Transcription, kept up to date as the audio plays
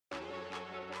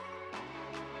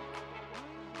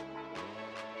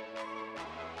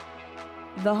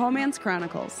The Homance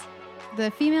Chronicles.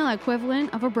 The female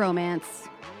equivalent of a bromance.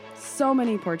 So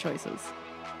many poor choices.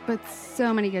 But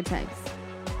so many good times.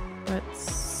 But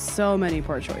so many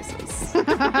poor choices.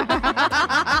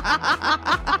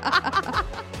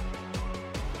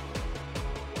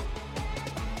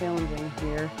 Challenging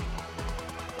here.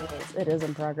 It is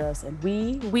in progress. And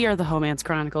we are the Homance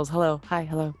Chronicles. Hello. Hi.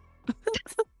 Hello.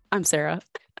 I'm Sarah.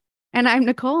 And I'm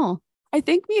Nicole. I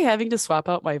think me having to swap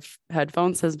out my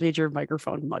headphones has made your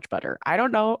microphone much better. I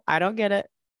don't know. I don't get it.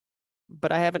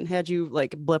 But I haven't had you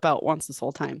like blip out once this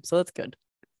whole time. So that's good.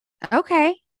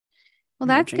 Okay. Well,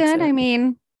 that's good. It. I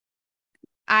mean,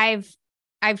 I've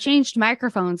changed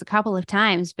microphones a couple of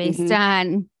times based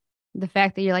on the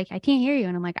fact that you're like, I can't hear you.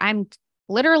 And I'm like, I'm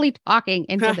literally talking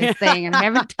into this thing and I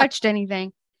haven't touched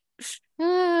anything.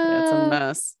 Yeah, it's a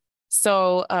mess.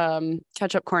 So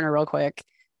catch up corner real quick.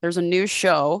 There's a new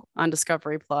show on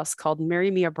Discovery Plus called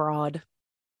Marry Me Abroad.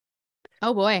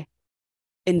 Oh, boy.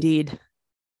 Indeed.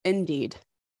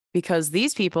 Because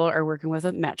these people are working with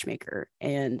a matchmaker.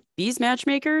 And these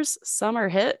matchmakers, some are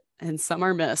hit and some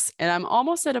are miss. And I'm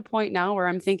almost at a point now where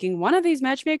I'm thinking one of these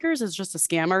matchmakers is just a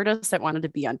scam artist that wanted to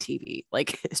be on TV.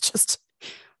 Like, it's just,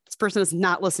 this person is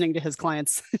not listening to his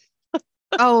clients.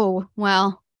 Oh,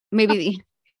 well, maybe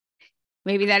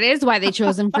that is why they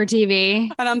chose him for TV.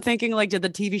 And I'm thinking, like, did the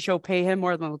TV show pay him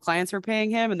more than the clients were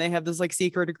paying him? And they have this like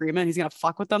secret agreement. He's going to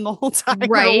fuck with them the whole time.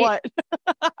 Right. Or what?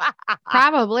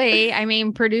 Probably. I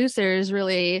mean, producers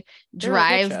really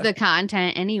drive the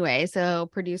content anyway. So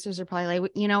producers are probably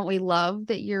like, you know, we love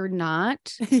that you're not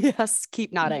yes,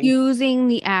 keep nodding. Using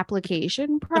the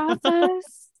application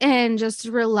process and just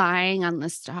relying on the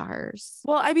stars.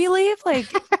 Well, I believe like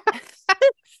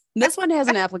this one has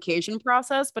an application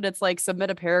process, but it's like submit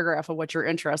a paragraph of what you're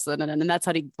interested in. And that's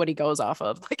what he goes off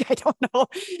of. Like, I don't know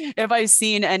if I've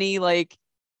seen any like,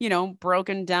 you know,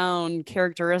 broken down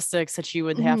characteristics that you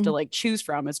would have to like choose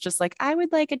from. It's just like, I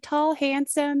would like a tall,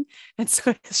 handsome. And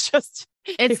so it's just,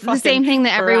 it's the same thing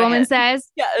that every woman says.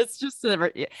 Yeah. It's just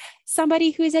somebody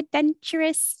who's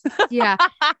adventurous. Yeah.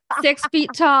 6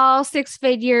 feet tall, 6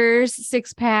 figures,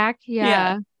 6-pack.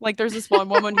 Yeah. Like there's this one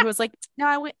woman who was like,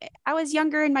 no, I was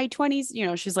younger in my 20s. You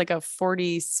know, she's like a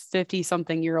 40, 50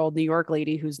 something year old New York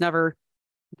lady who's never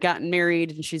gotten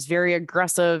married. And she's very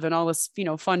aggressive and all this, you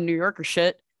know, fun New Yorker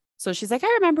shit. So she's like,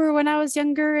 I remember when I was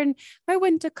younger and I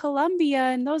went to Colombia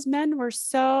and those men were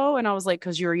so, and I was like,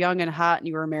 because you were young and hot and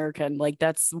you were American. Like,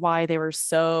 that's why they were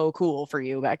so cool for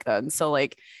you back then. So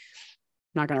like,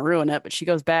 I'm not going to ruin it, but she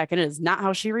goes back and it is not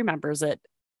how she remembers it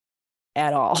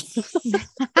at all.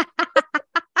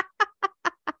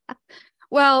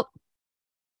 Well,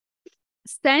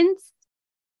 since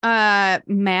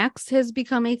Max has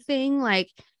become a thing,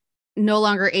 like no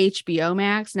longer HBO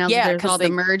Max now, that there's all the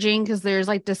merging because there's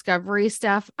like Discovery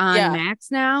stuff on Max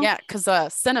now. Yeah, because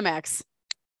Cinemax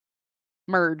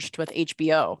merged with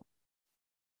HBO.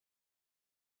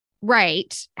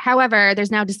 Right. However,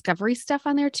 there's now Discovery stuff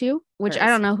on there too, which I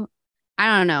don't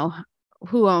know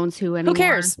who owns who anymore. Who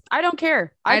cares? I don't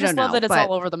care. I just love that it's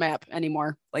all over the map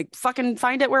anymore. Like, fucking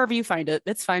find it wherever you find it.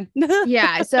 It's fine.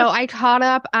 Yeah. So I caught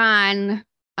up on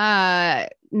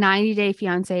 90 Day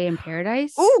Fiancé in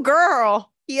Paradise. Oh,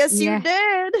 girl. Yes, you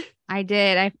did. I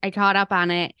did. I caught up on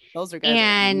it. Those are guys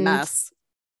are a mess.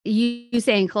 You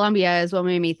saying Colombia is what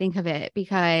made me think of it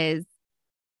because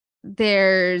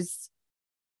there's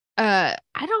I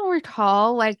don't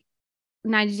recall like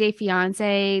 90 Day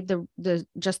Fiancé, the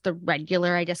just the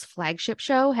regular, I guess, flagship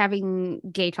show having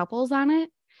gay couples on it.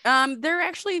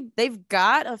 They've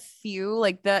got a few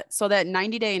like that. So that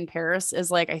 90 Day in Paris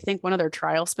is like, I think one of their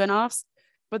trial spinoffs.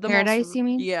 But the Paradise, you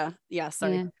mean? Yeah.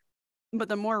 Sorry. Yeah. But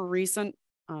the more recent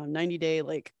 90 Day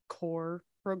like core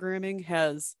programming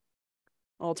has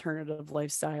alternative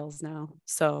lifestyles now.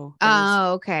 So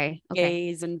okay.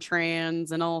 Gays and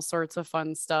trans and all sorts of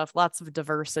fun stuff. Lots of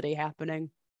diversity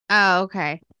happening. Oh,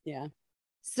 okay. Yeah.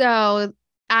 So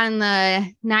on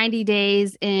the 90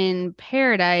 Days in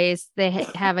Paradise, they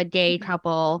have a gay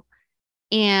couple,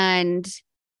 and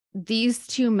these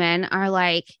two men are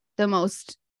like the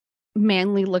most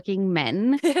manly looking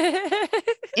men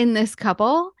in this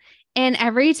couple. And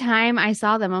every time I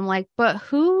saw them, I'm like, but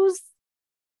who's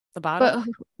the bottom?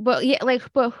 But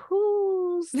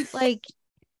who's like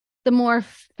the more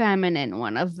feminine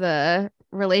one of the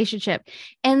relationship?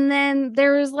 And then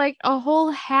there was like a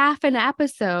whole half an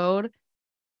episode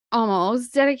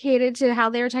almost dedicated to how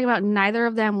they were talking about neither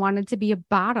of them wanted to be a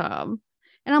bottom.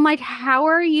 And I'm like, how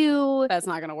are you? That's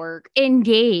not gonna work.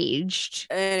 Engaged.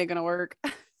 It ain't gonna work.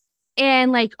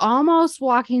 And like almost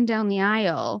walking down the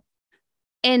aisle,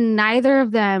 and neither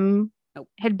of them Nope.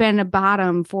 had been a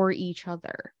bottom for each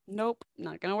other. Nope.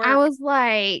 Not gonna I work. was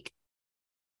like,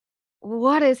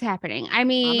 what is happening? I I'm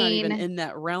not even mean, in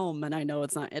that realm, and I know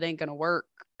it ain't gonna work.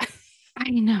 I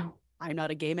know. I'm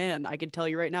not a gay man. I can tell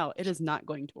you right now, it is not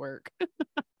going to work.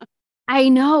 I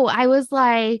know. I was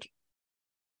like,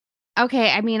 okay,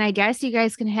 I mean, I guess you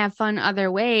guys can have fun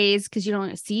other ways because you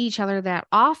don't see each other that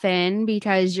often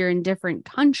because you're in different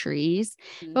countries.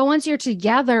 But once you're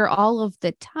together all of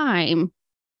the time,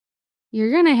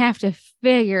 you're going to have to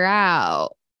figure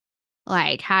out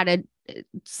like how to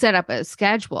set up a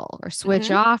schedule or switch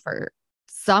Mm-hmm. off or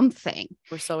something.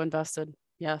 We're so invested.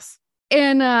 Yes.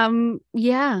 And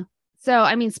yeah. So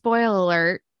I mean, spoiler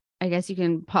alert. I guess you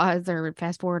can pause or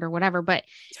fast forward or whatever, but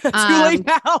Too late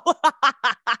now.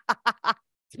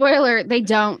 spoiler, they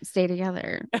don't stay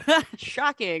together.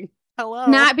 Shocking. Hello.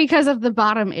 Not because of the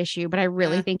bottom issue, but I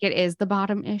really Eh, think it is the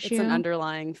bottom it's an issue.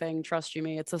 underlying thing. Trust you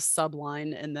me. It's a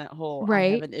subline in that whole I have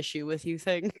Right. an issue with you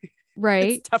thing. It's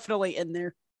Right. definitely in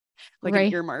there, like an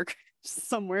Right. earmark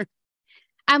somewhere.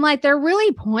 I'm like, they're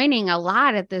really pointing a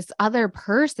lot at this other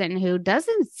person who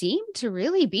doesn't seem to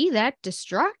really be that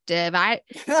destructive. I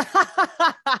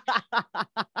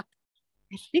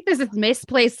think this is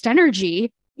misplaced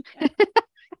energy.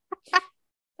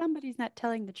 Somebody's not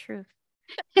telling the truth.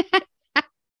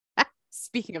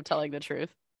 Speaking of telling the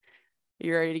truth,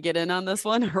 you ready to get in on this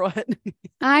one or what?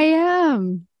 I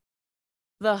am.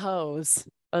 The hoes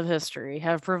of history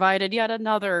have provided yet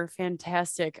another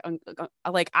fantastic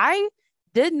like I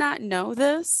did not know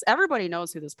this. Everybody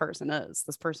knows who this person is.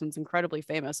 This person's incredibly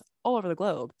famous all over the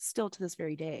globe still to this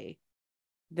very day.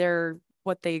 They're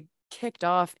what they kicked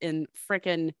off in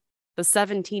frickin' the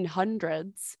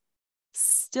 1700s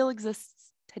still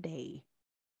exists today.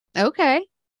 Okay.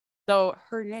 So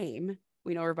her name,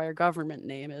 we know her by her government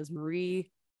name, is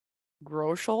Marie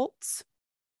Groscholtz.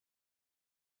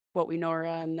 What we know her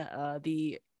on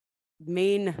the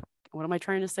main, what am I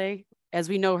trying to say? As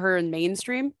we know her in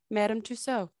mainstream, Madame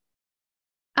Tussauds.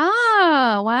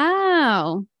 Oh,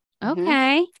 wow. Mm-hmm.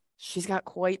 Okay. She's got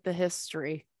quite the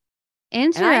history.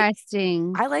 And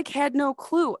Interesting. I like had no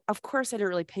clue. Of course, I didn't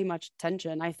really pay much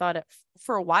attention. I thought it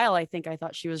for a while. I think I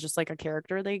thought she was just like a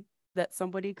character that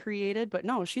somebody created, but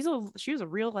no, she was a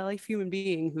real life human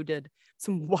being who did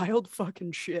some wild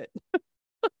fucking shit.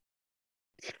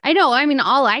 I know. I mean,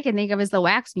 all I can think of is the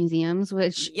wax museums,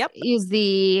 which Yep, is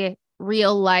the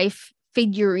real life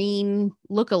figurine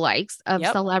lookalikes of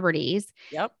yep, celebrities.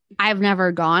 yep. I've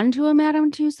never gone to a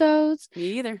Madame Tussauds.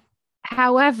 Me either.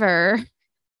 However,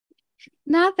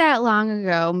 not that long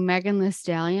ago, Megan the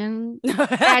Stallion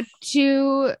had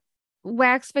two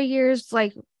wax figures,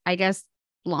 like I guess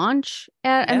launch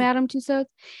at a Yeah. Madame Tussauds.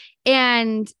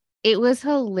 And it was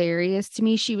hilarious to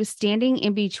me. She was standing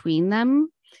in between them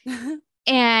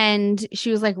and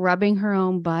she was like rubbing her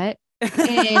own butt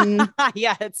in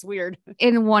Yeah, it's weird.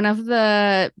 one of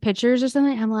the pictures or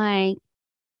something. I'm like,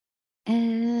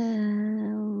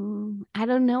 I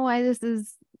don't know why this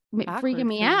is freaking Awkward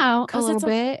me for you. out a Because little it's a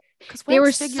bit. because They were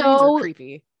wax figurines are so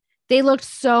creepy. they looked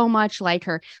so much like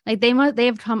her. Like they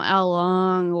have come a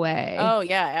long way. Oh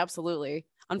yeah, absolutely.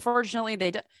 Unfortunately,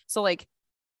 so like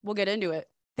we'll get into it.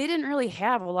 They didn't really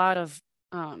have a lot of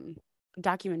um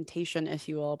documentation, if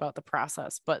you will, about the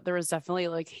process, but there was definitely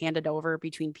like handed over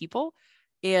between people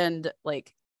and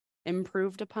like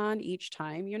improved upon each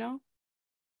time, you know?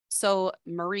 So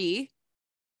Marie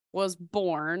was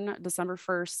born December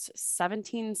 1st,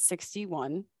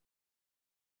 1761,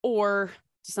 or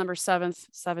December 7th,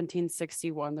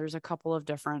 1761. There's a couple of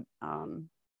different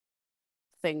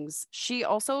things. She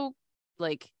also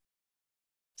like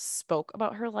spoke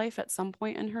about her life at some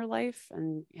point in her life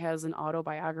and has an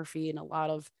autobiography and a lot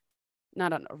of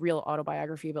not a real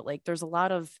autobiography, but like there's a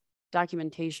lot of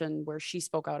documentation where she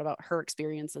spoke out about her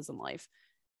experiences in life,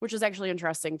 which is actually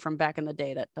interesting from back in the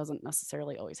day. That doesn't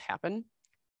necessarily always happen,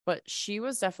 but she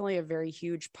was definitely a very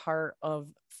huge part of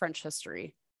French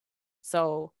history.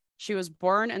 So she was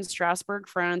born in Strasbourg,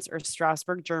 France, or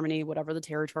Strasbourg, Germany, whatever the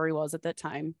territory was at that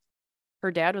time.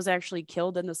 Her dad was actually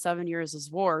killed in the 7 Years'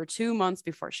 War 2 months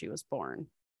before she was born,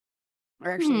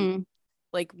 or actually, Hmm.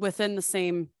 like within the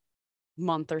same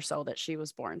month or so that she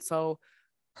was born. So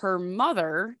her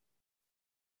mother,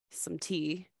 some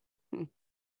tea,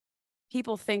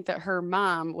 people think that her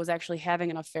mom was actually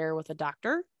having an affair with a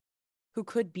doctor who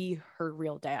could be her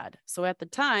real dad. So at the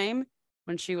time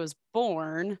when she was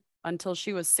born, until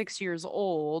she was 6 years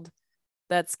old,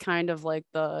 that's kind of like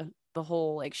the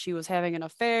whole like she was having an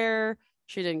affair.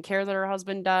 She didn't care that her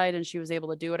husband died and she was able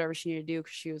to do whatever she needed to do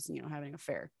because she was, having an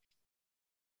affair.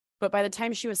 But by the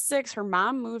time she was 6, her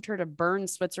mom moved her to Bern,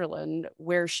 Switzerland,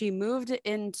 where she moved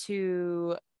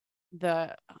into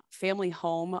the family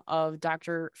home of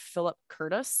Dr. Philip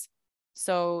Curtis.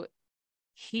 So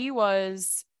he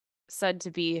was said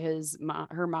to be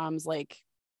her mom's like,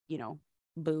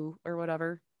 boo or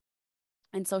whatever.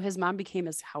 And so his mom became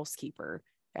his housekeeper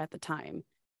at the time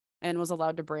and was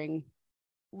allowed to bring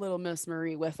little Miss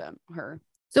Marie with her.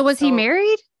 So was he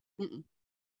married? Nope,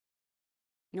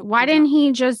 why didn't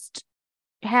he just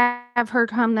have her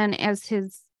come then as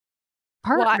his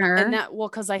partner?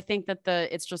 Because I think that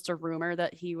it's just a rumor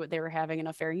that they were having an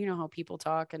affair. You know how people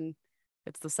talk, and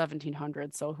it's the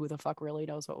 1700s, so who the fuck really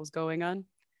knows what was going on?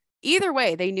 Either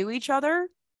way, they knew each other.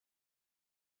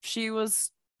 She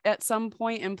was at some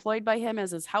point employed by him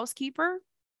as his housekeeper.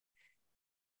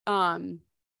 And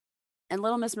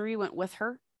little Miss Marie went with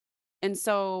her. And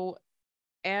so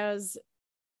as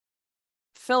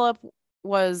Philip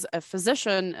was a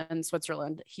physician in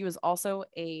Switzerland, he was also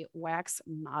a wax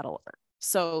modeler.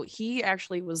 So he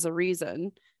actually was the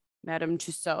reason Madame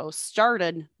Tussauds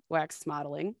started wax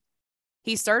modeling.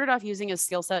 He started off using his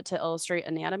skill set to illustrate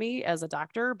anatomy as a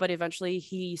doctor, but eventually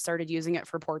he started using it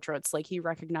for portraits. Like, he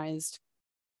recognized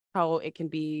how it can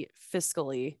be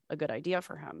fiscally a good idea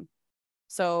for him.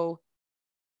 So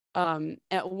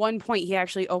at one point, he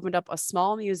actually opened up a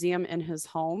small museum in his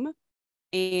home.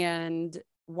 And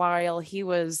while he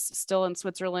was still in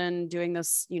Switzerland doing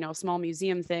this, small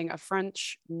museum thing, a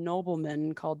French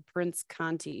nobleman called Prince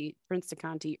de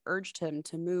Conti urged him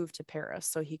to move to Paris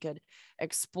so he could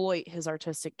exploit his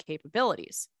artistic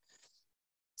capabilities.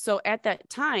 So at that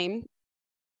time,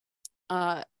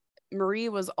 Marie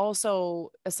was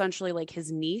also essentially like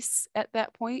his niece at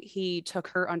that point. He took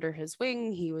her under his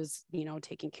wing. He was,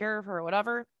 taking care of her or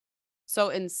whatever. So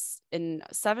in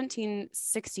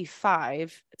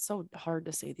 1765, it's so hard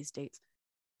to say these dates,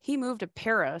 he moved to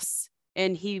Paris,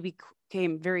 and he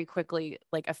became very quickly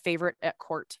like a favorite at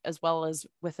court, as well as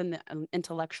within the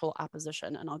intellectual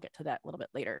opposition. And I'll get to that a little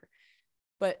bit later.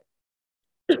 But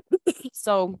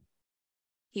so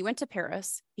he went to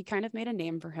Paris. He kind of made a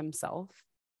name for himself.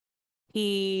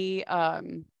 He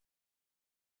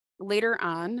later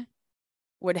on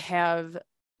would have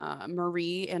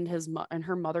Marie and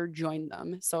her mother join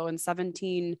them. So in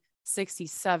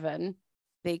 1767,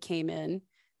 they came in,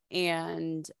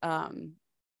 and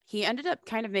he ended up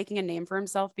kind of making a name for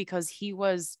himself because he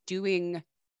was doing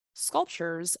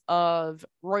sculptures of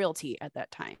royalty at that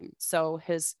time. So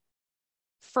his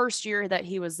first year that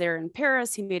he was there in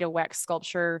Paris, he made a wax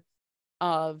sculpture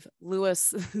of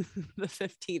Louis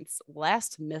XV's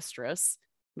last mistress,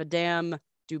 Madame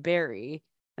du Barry.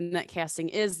 And that casting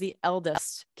is the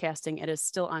eldest casting. It is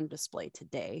still on display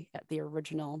today at the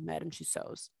original Madame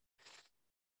Tussauds.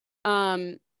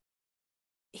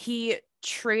 He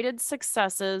traded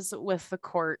successes with the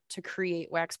court to create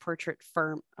a wax portrait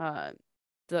firm,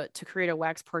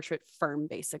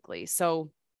 basically. So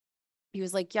he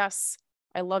was like, yes,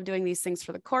 I love doing these things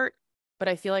for the court, but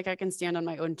I feel like I can stand on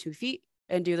my own 2 feet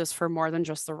and do this for more than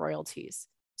just the royalties.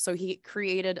 So he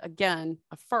created, again,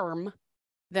 a firm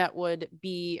that would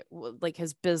be like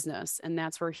his business. And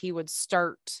that's where he would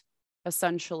start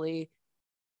essentially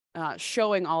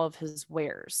showing all of his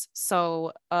wares.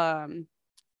 So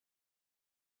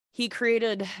he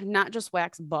created not just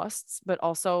wax busts, but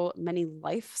also many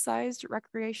life-sized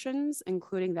recreations,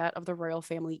 including that of the royal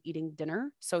family eating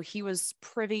dinner. So he was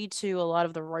privy to a lot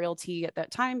of the royalty at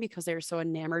that time because they were so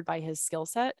enamored by his skill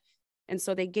set. And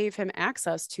so they gave him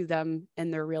access to them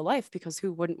in their real life, because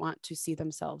who wouldn't want to see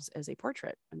themselves as a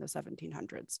portrait in the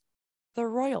 1700s? The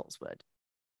royals would.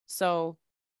 So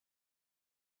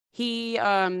he,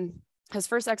 his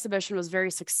first exhibition was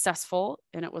very successful,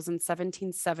 and it was in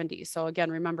 1770. So again,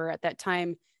 remember at that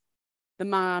time, the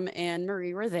mom and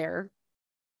Marie were there,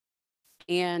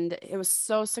 and it was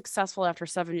so successful after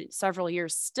several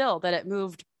years still that it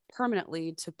moved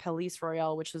permanently to Palais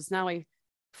Royal, which is now a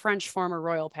French former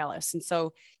royal palace. And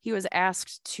so he was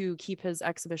asked to keep his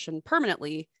exhibition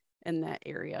permanently in that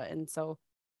area. And so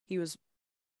he was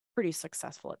pretty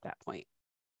successful at that point.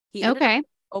 He ended up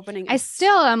opening. I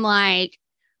still am like,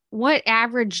 what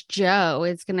average Joe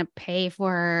is going to pay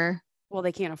for? Well,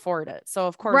 they can't afford it. So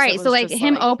of course, right. So like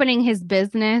him opening his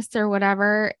business or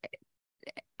whatever,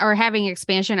 or having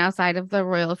expansion outside of the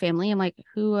royal family. I'm like,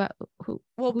 who's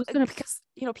gonna? Because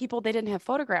people, they didn't have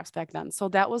photographs back then, so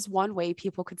that was one way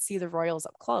people could see the royals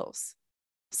up close.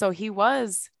 So he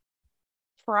was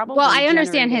probably. Well, I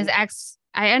understand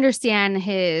I understand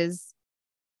his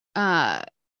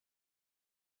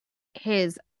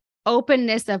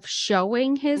openness of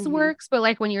showing his works, but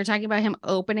like when you're talking about him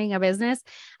opening a business,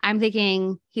 I'm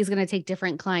thinking he's gonna take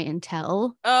different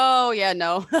clientele. Oh yeah,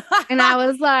 no. And I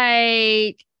was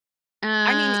like,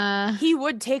 I mean, he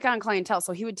would take on clientele.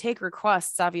 So he would take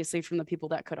requests, obviously, from the people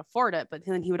that could afford it, but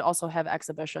then he would also have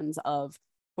exhibitions of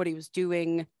what he was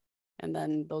doing. And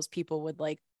then those people would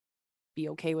like be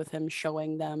okay with him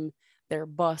showing them their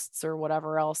busts or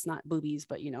whatever else, not boobies,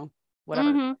 but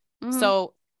whatever.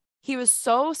 So he was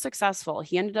so successful.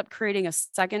 He ended up creating a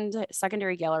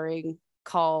secondary gallery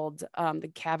called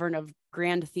the Cavern of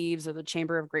Grand Thieves, or the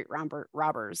Chamber of Great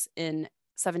Robbers, in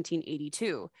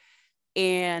 1782.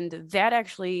 And that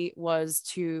actually was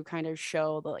to kind of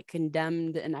show the like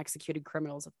condemned and executed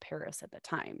criminals of Paris at the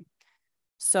time.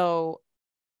 So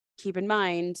keep in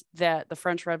mind that the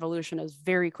French Revolution is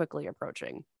very quickly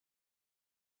approaching.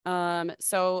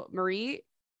 So Marie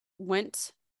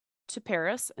went to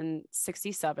Paris in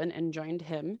 1967 and joined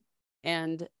him,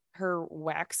 and her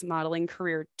wax modeling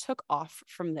career took off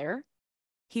from there.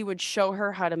 He would show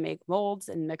her how to make molds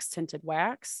and mixed tinted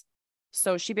wax.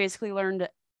 So she basically learned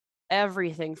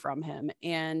everything from him.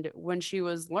 And when she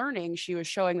was learning, she was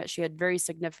showing that she had very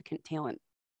significant talent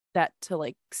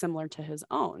similar to his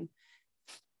own.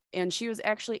 And she was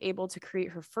actually able to create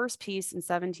her first piece in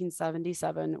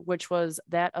 1777, which was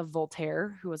that of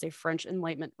Voltaire, who was a French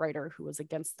Enlightenment writer who was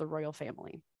against the royal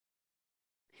family.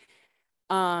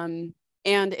 And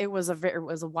it was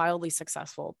a wildly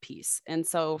successful piece. And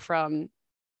so from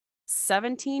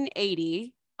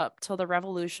 1780 up till the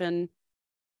revolution,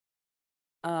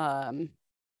 in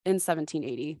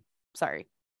 1780,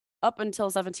 up until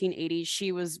 1780,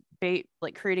 she was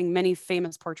creating many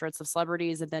famous portraits of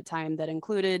celebrities at that time that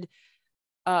included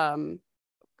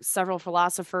several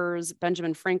philosophers,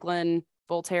 Benjamin Franklin,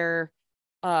 Voltaire.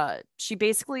 She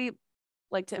basically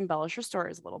liked to embellish her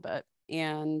stories a little bit.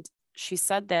 And she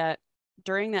said that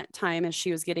during that time, as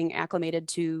she was getting acclimated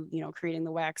to, creating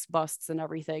the wax busts and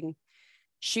everything,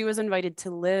 she was invited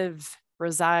to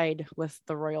reside with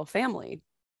the royal family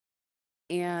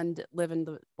and live in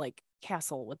the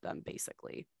castle with them,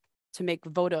 basically, to make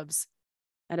votives.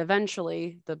 And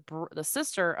eventually the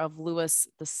sister of Louis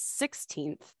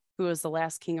XVI, who was the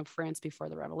last king of France before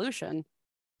the revolution,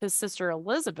 his sister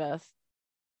Elizabeth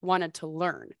wanted to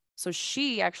learn. So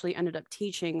she actually ended up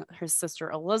teaching her sister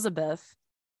Elizabeth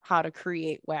how to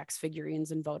create wax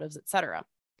figurines and votives, etc.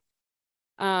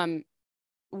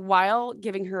 While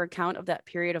giving her account of that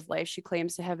period of life, she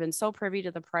claims to have been so privy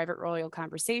to the private royal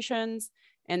conversations,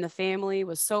 and the family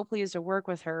was so pleased to work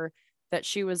with her that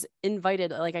she was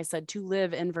invited, like I said, to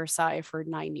live in Versailles for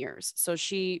 9 years. So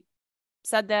she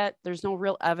said that there's no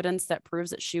real evidence that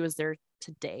proves that she was there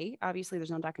today. Obviously, there's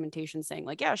no documentation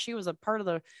saying yeah, she was a part of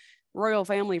the royal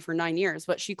family for 9 years,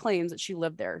 but she claims that she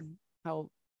lived there. How,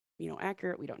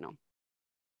 accurate, we don't know.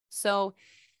 So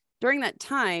during that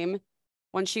time,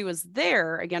 when she was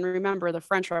there, again, remember the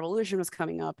French Revolution was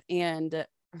coming up, and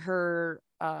her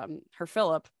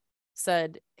Philip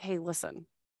said, hey, listen,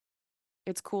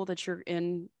 it's cool that you're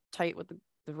in tight with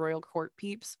the royal court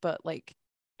peeps, but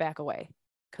back away,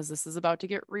 because this is about to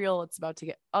get real. It's about to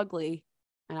get ugly,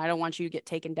 and I don't want you to get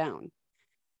taken down.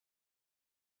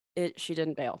 She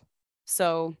didn't bail.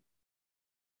 So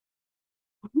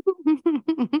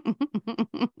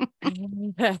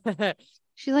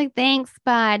she's like, thanks,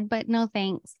 bud, but no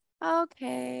thanks.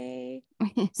 Okay.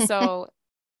 So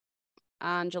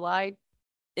in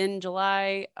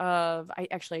July of, I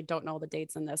don't know the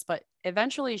dates in this, but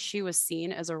eventually she was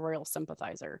seen as a royal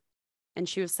sympathizer, and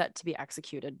she was set to be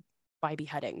executed by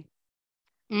beheading.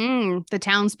 The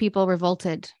townspeople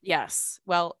revolted. Yes.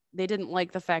 Well, they didn't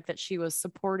like the fact that she was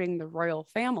supporting the royal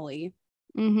family.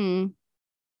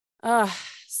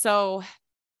 So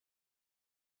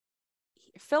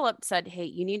Philip said, hey,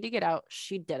 you need to get out.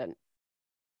 She didn't.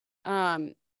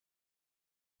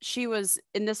 She was,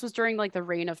 and this was during the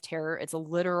Reign of Terror. It's a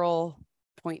literal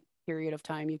period of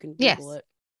time. You can Google it.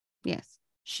 Yes.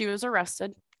 She was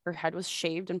arrested. Her head was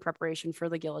shaved in preparation for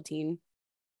the guillotine.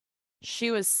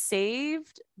 She was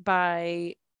saved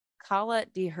by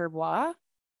Colette de Herbois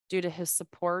due to his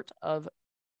support of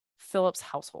Philip's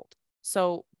household.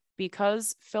 So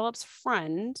because Philip's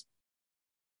friend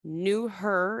knew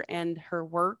her and her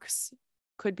works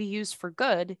could be used for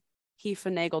good, he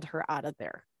finagled her out of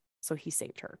there. So he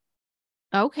saved her.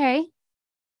 Okay.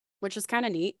 Which is kind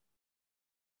of neat.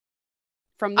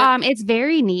 It's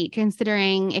very neat,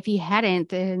 considering if he hadn't,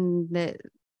 then the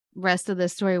rest of the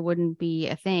story wouldn't be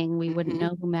a thing. We wouldn't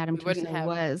know who Madame Tussauds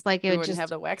was. We wouldn't have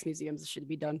the wax museums. It should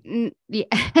be done. Yeah.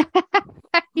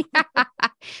 Yeah.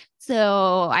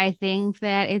 So I think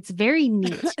that it's very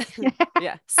neat.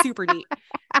 Yeah, super neat.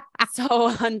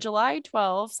 So on July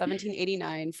 12,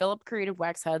 1789, Philip created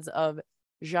wax heads of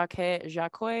Jacques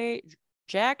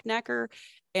Jack Necker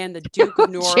and the Duke of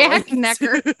New Orleans. Jack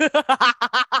Necker.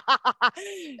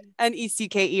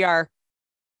 Necker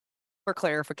for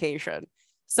clarification.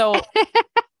 So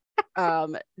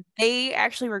they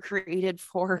actually were created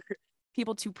for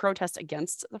people to protest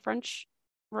against the French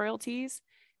royalties.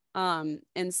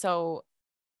 And so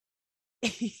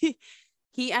he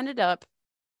ended up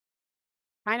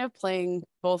kind of playing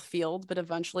both fields, but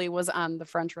eventually was on the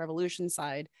French Revolution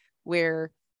side,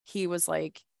 where he was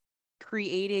like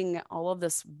creating all of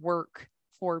this work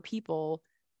for people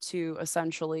to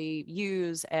essentially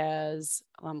use as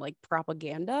like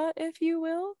propaganda, if you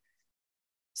will.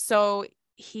 So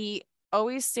he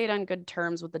always stayed on good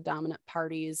terms with the dominant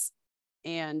parties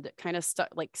and kind of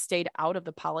stayed out of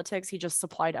the politics. He just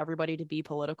supplied everybody to be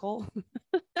political.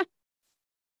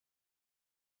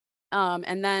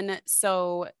 And then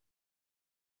so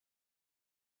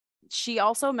she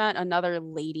also met another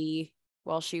lady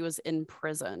while she was in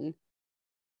prison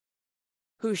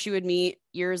who she would meet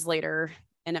years later,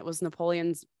 and it was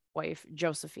Napoleon's wife,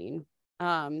 Josephine.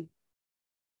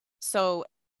 So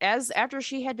after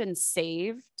she had been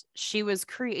saved, she was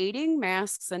creating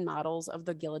masks and models of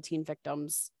the guillotine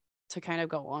victims to kind of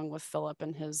go along with Philip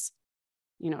and his,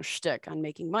 shtick on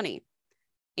making money.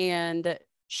 And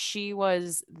she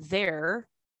was there.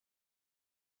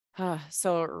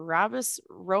 So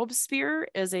Robespierre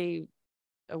is a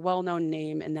well-known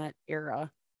name in that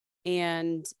era.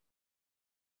 And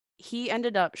he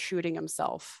ended up shooting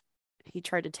himself. He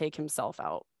tried to take himself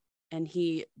out, and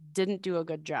he didn't do a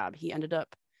good job. He ended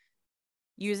up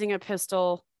using a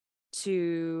pistol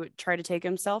to try to take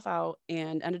himself out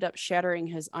and ended up shattering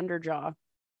his underjaw.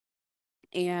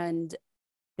 And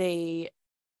so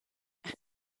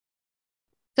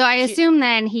I assume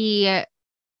then he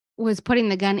was putting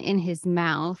the gun in his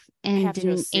mouth and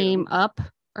didn't aim up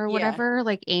or whatever,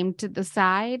 like aim to the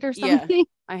side or something. Yeah,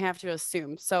 I have to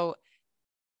assume. So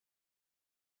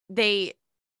they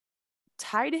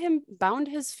bound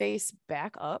his face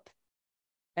back up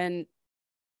and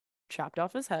chopped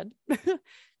off his head.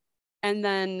 And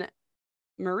then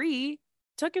Marie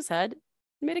took his head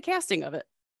and made a casting of it.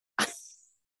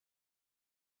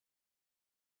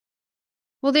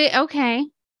 Well, they're like,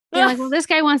 well, this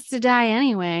guy wants to die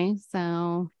anyway,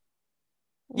 so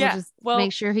we'll just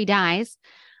make sure he dies.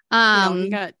 He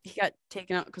got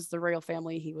taken out because the royal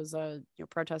family, he was a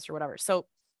protester or whatever. So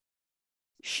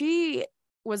she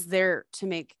was there to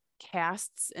make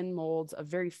casts and molds of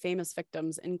very famous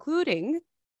victims, including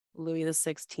Louis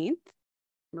XVI,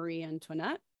 Marie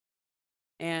Antoinette,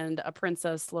 and a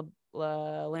Princess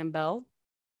Lambelle,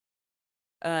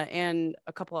 and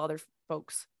a couple other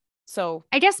folks. So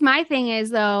I guess my thing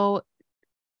is, though,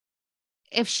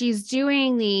 if she's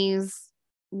doing these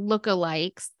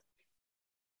lookalikes,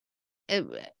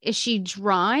 is she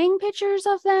drawing pictures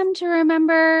of them to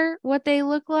remember what they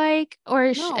look like? Or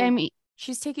is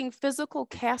she's taking physical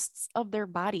casts of their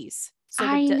bodies. So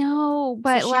I know,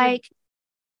 but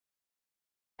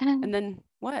and then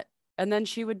what? And then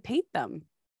she would paint them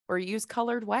or use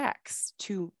colored wax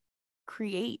to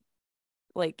create.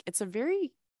 Like, it's a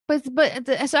very...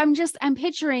 So I'm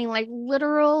picturing like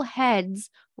literal heads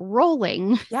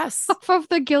rolling off of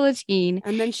the guillotine.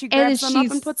 And then she grabs them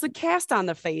up and puts a cast on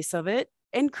the face of it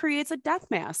and creates a death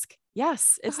mask.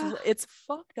 Yes, it's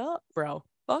fucked up, bro.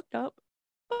 Fucked up.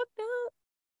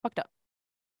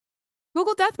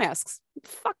 Google death masks. It's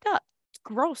fucked up. It's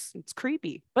gross. It's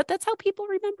creepy. But that's how people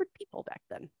remembered people back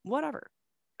then. Whatever.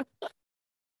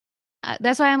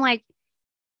 That's why I'm like,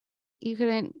 you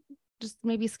couldn't just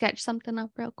maybe sketch something up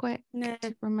real quick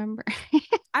to remember.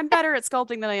 I'm better at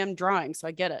sculpting than I am drawing, so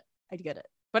I get it.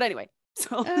 But anyway,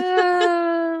 so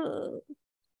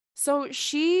so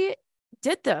she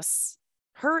did this.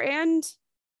 Her and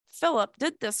Philip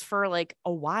did this for like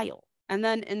a while. And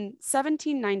then in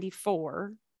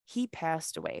 1794, he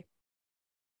passed away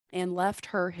and left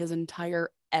her his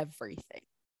entire everything,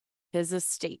 his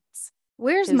estates.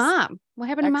 Where's mom? What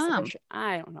happened to mom?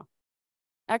 I don't know.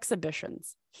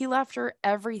 Exhibitions. He left her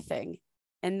everything.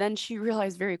 And then she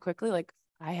realized very quickly, like,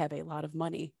 I have a lot of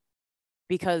money,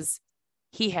 because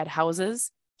he had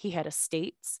houses, he had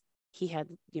estates, he had,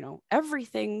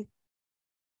 everything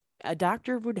a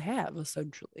doctor would have,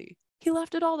 essentially. He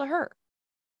left it all to her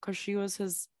because she was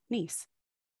his niece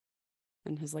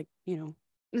and his,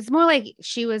 it's more like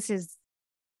she was his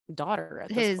daughter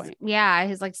at this point. Yeah,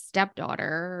 his like stepdaughter,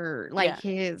 or like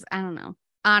his, I don't know,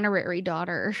 honorary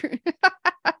daughter.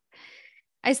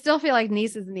 I still feel like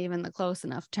niece isn't even the close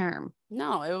enough term.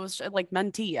 No, it was like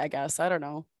mentee, I guess. I don't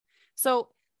know. So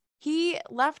he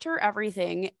left her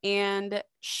everything, and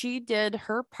she did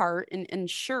her part in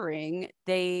ensuring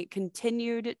they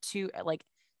continued to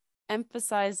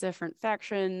emphasized different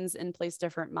factions and placed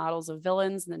different models of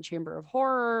villains in the Chamber of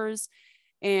Horrors.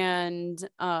 And,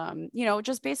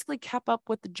 just basically kept up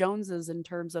with the Joneses in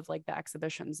terms of like the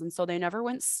exhibitions. And so they never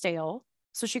went stale.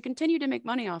 So she continued to make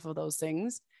money off of those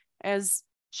things as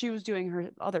she was doing her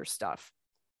other stuff,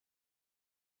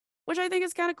 which I think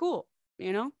is kind of cool,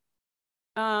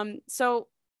 So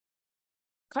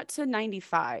cut to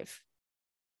 95,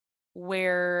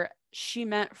 where she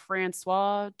met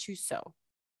Francois Tussauds.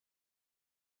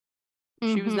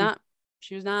 Mm-hmm.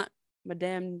 She was not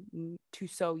Madame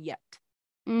Tussauds yet.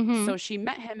 Mm-hmm. So she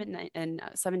met him in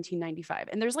 1795.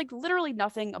 And there's like literally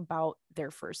nothing about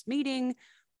their first meeting,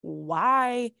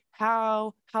 why,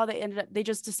 how they ended up. They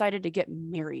just decided to get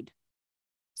married.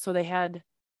 So they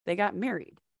got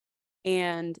married,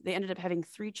 and they ended up having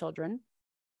 3 children.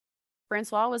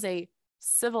 Francois was a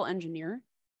civil engineer.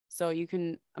 So you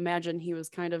can imagine he was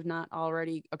kind of not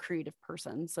already a creative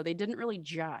person. So they didn't really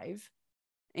jive.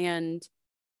 And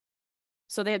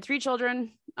so they had 3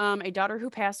 children, a daughter who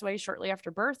passed away shortly after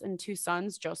birth, and 2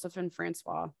 sons, Joseph and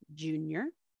Francois Jr.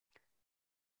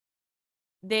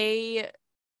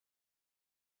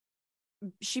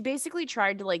 She basically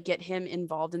tried to like get him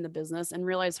involved in the business, and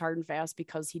realized hard and fast,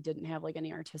 because he didn't have like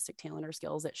any artistic talent or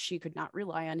skills, that she could not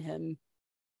rely on him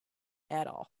at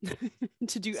all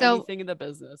to do anything in the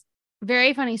business.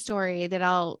 Very funny story that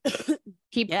I'll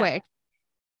keep quick.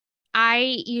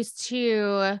 I used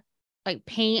to like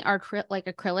paint or like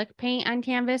acrylic paint on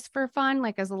canvas for fun,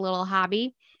 like as a little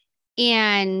hobby.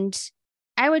 And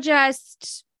I would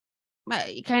just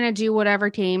kind of do whatever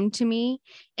came to me.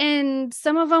 And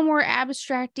some of them were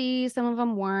abstracty, some of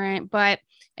them weren't, but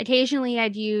occasionally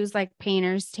I'd use like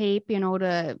painter's tape,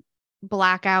 to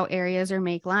block out areas or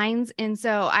make lines. And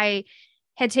so I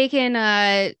had taken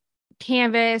a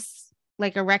canvas,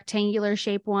 like a rectangular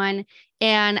shape one,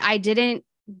 and I didn't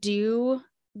do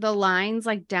the lines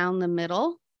like down the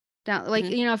middle, down like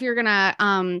if you're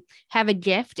gonna have a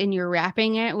gift and you're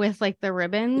wrapping it with like the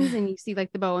ribbons and you see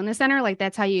like the bow in the center, like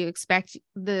that's how you expect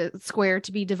the square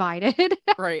to be divided.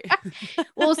 Right.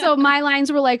 Well, so my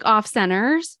lines were like off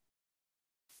centers,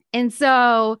 and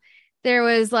so there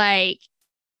was like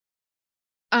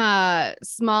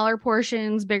smaller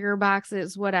portions, bigger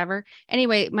boxes, whatever.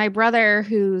 Anyway, my brother,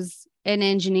 who's an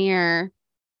engineer,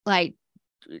 like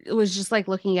was just like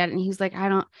looking at it, and he's like,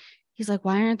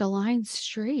 why aren't the lines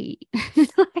straight?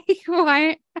 Like,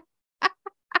 why?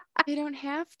 They don't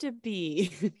have to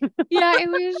be. Yeah, it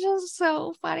was just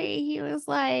so funny. He was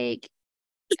like,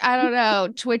 I don't know,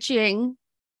 tweaking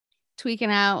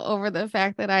out over the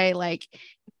fact that I like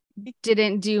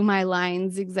didn't do my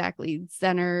lines exactly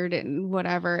centered and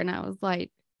whatever. And I was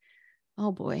like,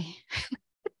 oh boy.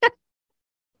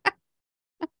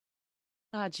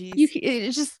 Oh, geez.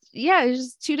 It's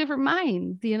just 2 different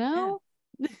minds, Yeah.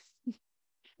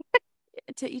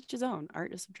 To each his own.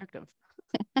 Art is subjective.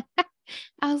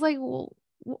 I was like, well,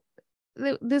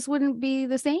 this wouldn't be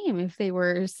the same if they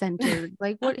were centered.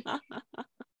 Like, what?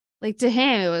 Like, to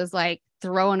him, it was like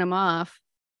throwing him off.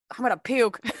 I'm gonna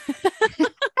puke.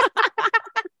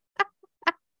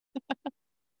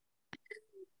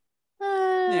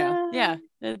 Yeah.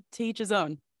 To each his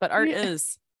own. But art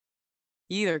is,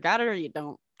 you either got it or you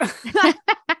don't.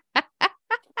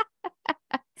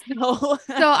 So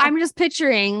I'm just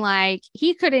picturing like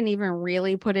he couldn't even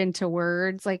really put into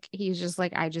words. Like he's just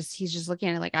like, he's just looking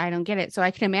at it like, I don't get it. So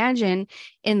I can imagine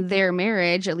in their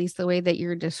marriage, at least the way that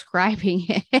you're describing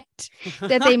it,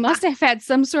 that they must have had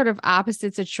some sort of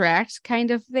opposites attract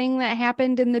kind of thing that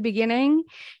happened in the beginning.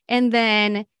 And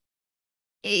then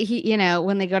he,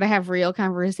 when they go to have real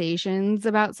conversations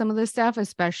about some of this stuff,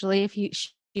 especially if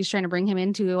he's trying to bring him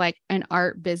into like an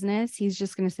art business, he's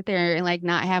just going to sit there and like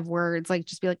not have words, like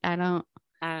just be like, I don't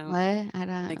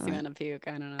makes me want to puke.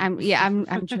 I don't know.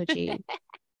 I'm twitchy.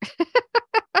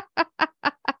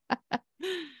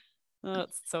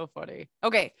 That's so funny.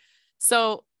 Okay.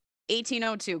 So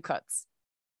 1802 cuts.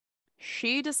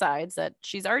 She decides that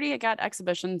she's already got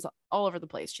exhibitions all over the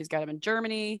place. She's got them in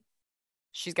Germany.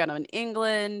 She's got them in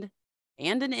England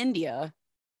and in India.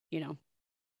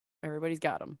 Everybody's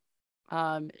got them.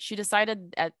 She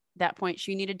decided at that point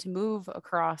she needed to move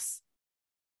across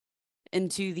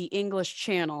into the English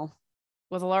Channel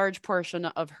with a large portion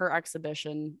of her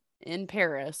exhibition in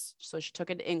Paris. So she took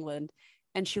it to England,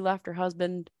 and she left her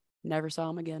husband, never saw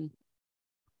him again.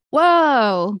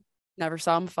 Whoa. Never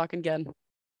saw him fucking again.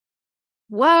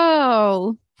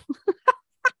 Whoa.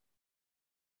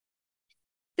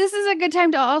 This is a good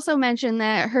time to also mention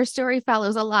that her story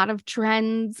follows a lot of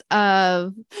trends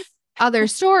of other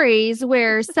stories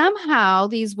where somehow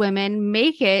these women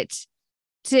make it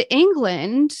to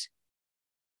England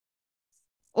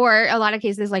Or a lot of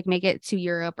cases, like make it to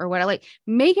Europe or what, like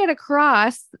make it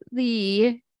across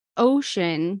the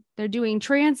ocean. They're doing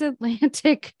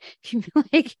transatlantic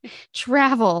like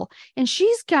travel, and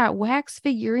she's got wax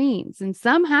figurines, and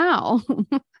somehow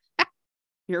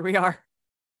Here we are.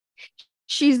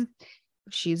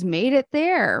 she's made it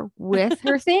there with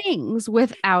her things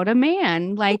without a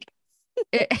man. Like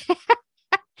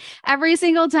every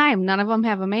single time, none of them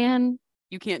have a man.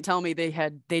 You can't tell me they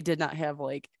did not have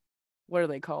like, what are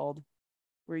they called?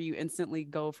 Where you instantly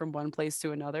go from one place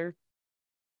to another.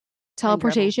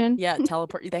 Teleportation. Yeah,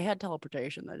 teleport. They had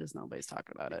teleportation. That just nobody's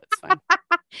talking about it. It's fine.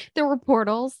 There were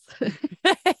portals.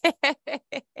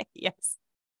 Yes.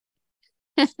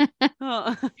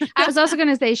 I was also going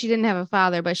to say she didn't have a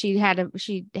father, but she had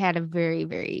a very,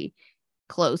 very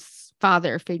close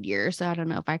father figure. So I don't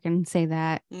know if I can say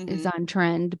that is on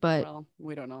trend, but well,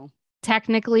 we don't know.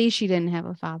 Technically, she didn't have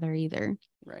a father either.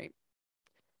 Right.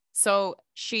 So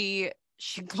she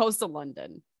goes to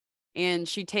London, and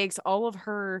she takes all of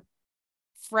her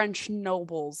French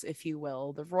nobles, if you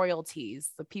will, the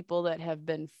royalties, the people that have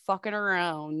been fucking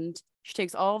around. She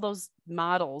takes all those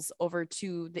models over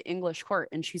to the English court,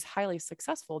 and she's highly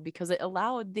successful because it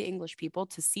allowed the English people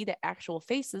to see the actual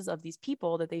faces of these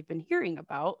people that they've been hearing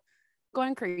about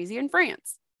going crazy in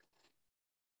France.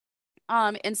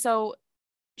 And so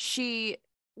she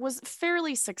was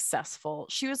fairly successful.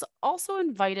 She was also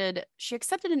invited, she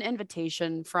accepted an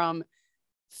invitation from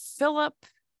Philip.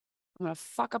 I'm going to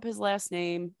fuck up his last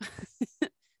name.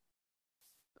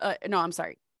 No, I'm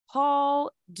sorry.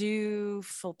 Paul du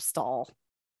Flipstall.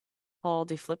 Paul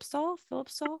du Flipstall?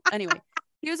 Philipstall? Anyway,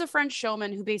 he was a French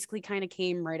showman who basically kind of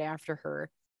came right after her.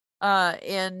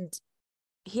 And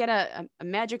he had a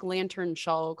magic lantern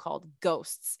show called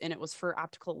Ghosts, and it was for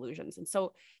optical illusions. And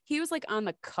so he was like on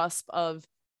the cusp of,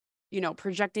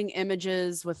 projecting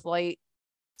images with light.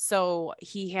 So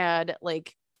he had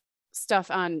like stuff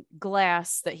on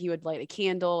glass that he would light a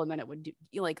candle, and then it would do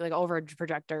like over a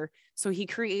projector. So he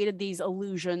created these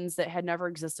illusions that had never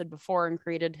existed before and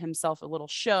created himself a little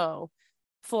show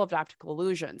full of optical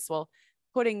illusions. Well,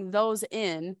 putting those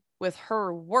in with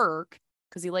her work,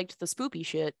 because he liked the spoopy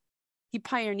shit, he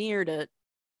pioneered it.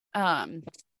 And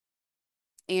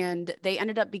they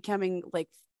ended up becoming like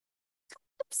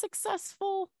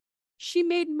successful. She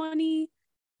made money.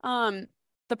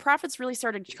 The profits really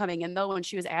started coming in though when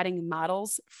she was adding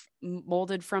models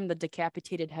molded from the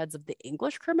decapitated heads of the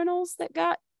English criminals that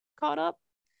got caught up.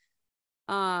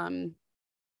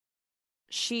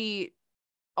 She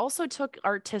also took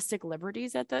artistic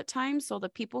liberties at that time. So the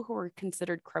people who were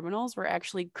considered criminals were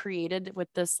actually created with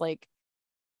this like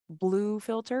blue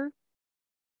filter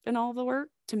in all the work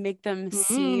to make them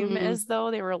seem as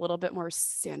though they were a little bit more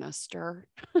sinister.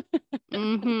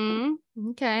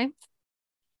 Okay.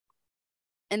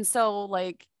 And so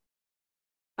like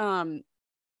that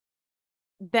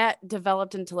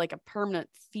developed into like a permanent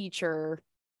feature,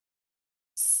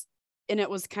 and it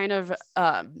was kind of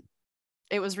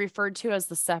it was referred to as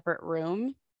the separate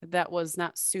room that was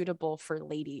not suitable for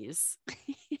ladies.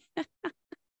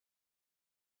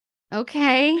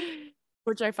 Okay.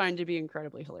 Which I find to be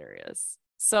incredibly hilarious.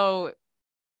 So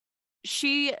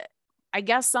I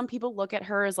guess some people look at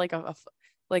her as like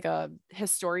a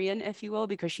historian, if you will,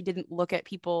 because she didn't look at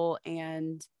people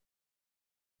and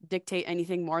dictate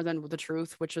anything more than the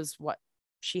truth, which is what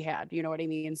she had. You know what I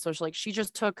mean? So she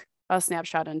just took a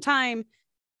snapshot in time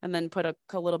and then put a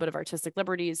little bit of artistic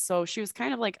liberties. So she was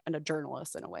kind of like a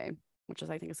journalist in a way, which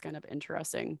I think is kind of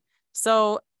interesting.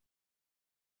 So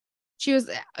she was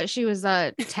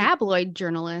a tabloid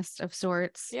journalist of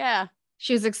sorts. Yeah.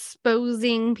 She was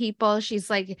exposing people. She's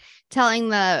like telling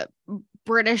the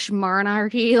British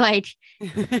monarchy, like,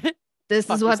 this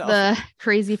is what the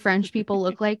crazy French people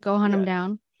look like. Go hunt them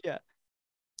down. Yeah.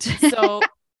 So,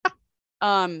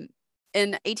 in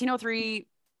 1803,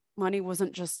 money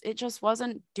wasn't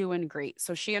doing great.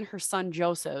 So she and her son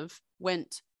Joseph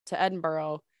went to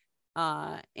Edinburgh,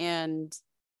 and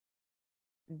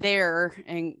there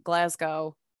in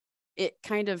Glasgow, it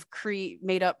kind of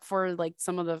made up for like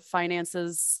some of the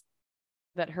finances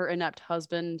that her inept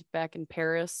husband back in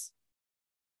Paris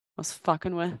was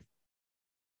fucking with.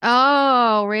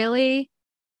 Oh, really?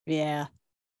 Yeah.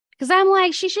 Because I'm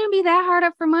like, she shouldn't be that hard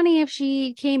up for money if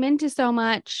she came into so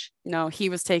much. No, he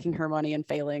was taking her money and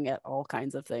failing at all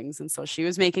kinds of things. And so she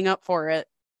was making up for it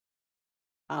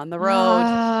on the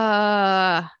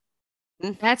road.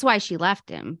 That's why she left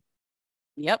him.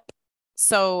 Yep.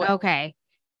 So okay.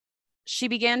 She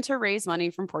began to raise money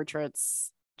from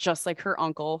portraits, just like her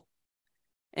uncle,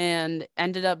 and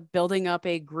ended up building up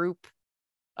a group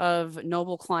of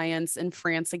noble clients in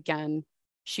France again.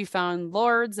 She found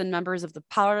lords and members of the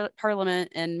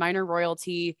parliament and minor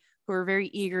royalty who were very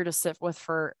eager to sit with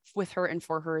her and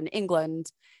for her in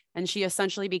England. And she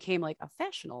essentially became like a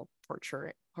fashionable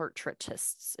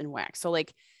portraitist in wax. So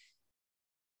like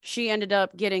she ended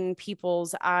up getting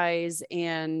people's eyes,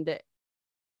 and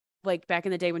like back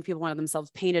in the day when people wanted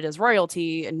themselves painted as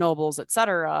royalty and nobles,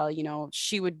 etc.,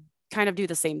 she would kind of do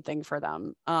the same thing for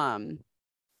them.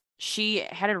 She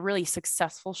had a really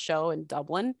successful show in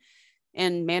Dublin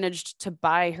and managed to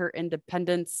buy her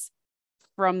independence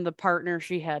from the partner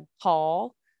she had,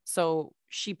 Paul. So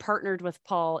she partnered with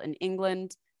Paul in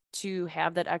England to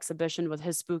have that exhibition with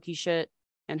his spooky shit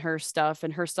and her stuff.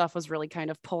 And her stuff was really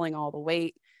kind of pulling all the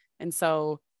weight. And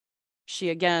so she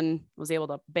again was able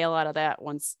to bail out of that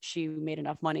once she made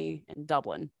enough money in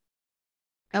Dublin.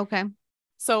 Okay.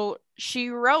 So she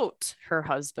wrote her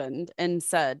husband and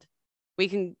said, "We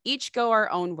can each go our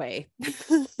own way."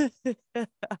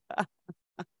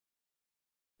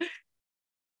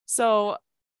 So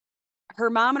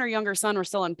her mom and her younger son were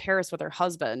still in Paris with her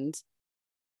husband.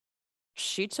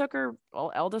 She took her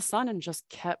eldest son and just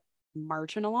kept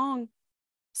marching along.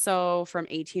 So from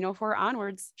 1804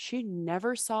 onwards, she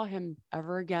never saw him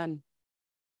ever again.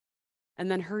 And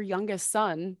then her youngest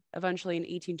son, eventually in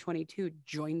 1822,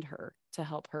 joined her to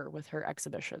help her with her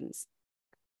exhibitions.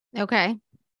 Okay.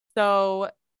 So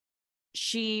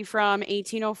she, from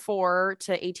 1804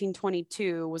 to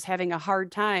 1822, was having a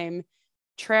hard time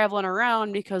traveling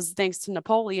around because thanks to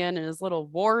Napoleon and his little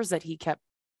wars that he kept,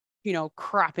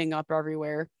 cropping up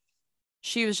everywhere,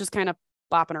 she was just kind of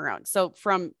bopping around. So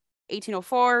from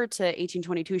 1804 to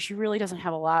 1822, she really doesn't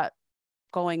have a lot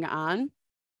going on.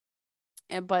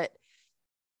 But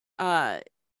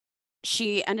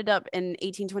she ended up in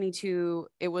 1822.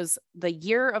 It was the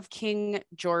year of King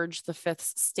George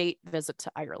V's state visit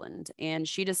to Ireland. And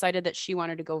she decided that she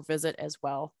wanted to go visit as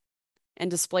well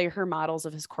and display her models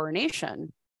of his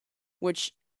coronation,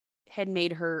 which had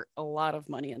made her a lot of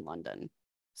money in London.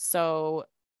 So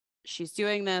she's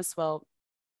doing this. Well,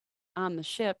 on the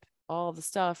ship, all the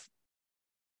stuff,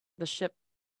 the ship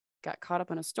got caught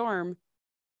up in a storm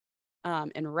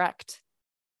and wrecked.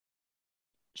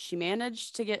 She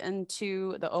managed to get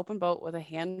into the open boat with a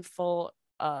handful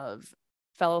of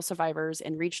fellow survivors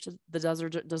and reached the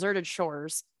deserted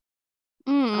shores.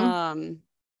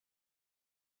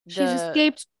 She's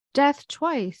escaped death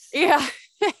twice. Yeah.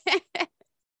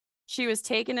 She was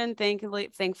taken in,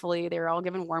 thankfully. They were all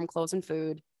given warm clothes and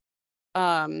food.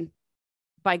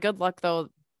 By good luck, though,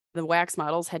 the wax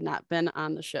models had not been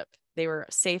on the ship. They were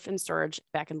safe in storage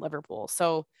back in Liverpool.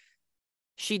 So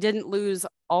she didn't lose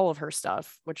all of her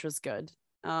stuff, which was good.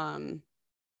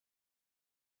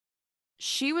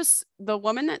 She was the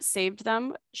woman that saved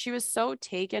them. She was so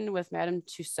taken with Madame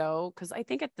Tussauds, because I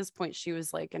think at this point she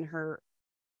was like in her,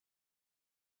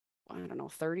 I don't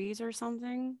know, 30s or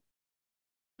something.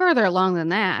 Further along than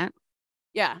that.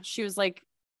 Yeah, she was like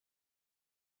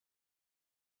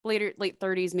late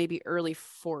 30s, maybe early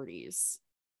 40s.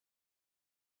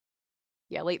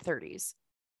 Yeah, late 30s.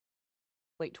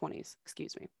 Late 20s,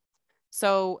 excuse me.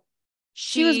 So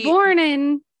she was born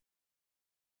in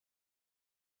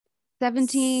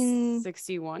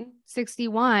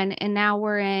 1761, and now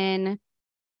we're in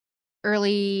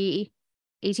early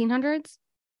 1800s.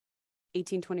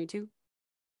 1822.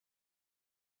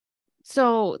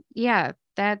 So yeah,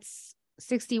 that's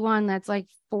 61. That's like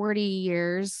 40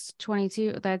 years.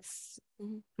 22. That's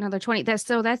another 20. That's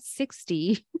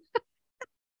 60.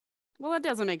 Well, that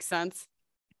doesn't make sense.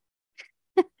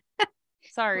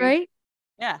 Sorry. Right?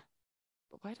 Yeah.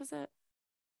 But why does it?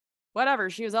 Whatever.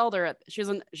 She was older. She's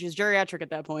geriatric at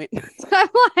that point. I'm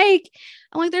like,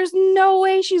 there's no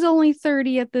way she's only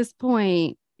 30 at this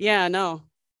point. Yeah, no.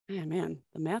 Man,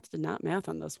 the math did not math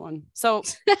on this one. So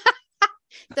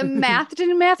the math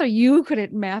didn't math, or you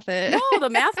couldn't math it? No, the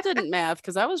math didn't math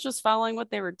because I was just following what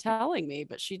they were telling me.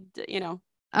 But she,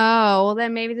 Oh, well,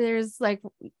 then maybe there's like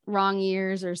wrong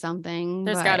years or something.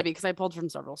 There's got to be, because I pulled from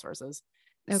several sources.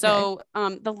 Okay. So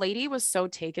the lady was so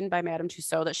taken by Madame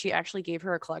Tussauds that she actually gave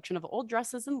her a collection of old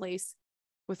dresses and lace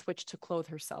with which to clothe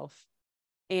herself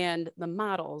and the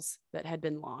models that had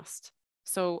been lost.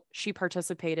 So she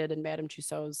participated in Madame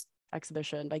Tussauds'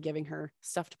 exhibition by giving her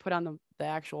stuff to put on the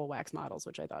actual wax models,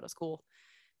 which I thought was cool.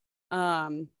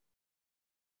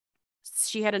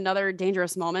 She had another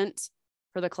dangerous moment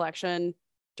for the collection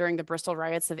during the Bristol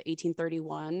riots of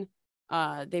 1831.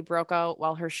 They broke out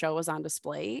while her show was on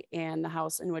display, and the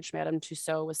house in which Madame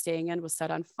Tussauds was staying in was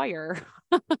set on fire.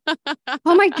 Oh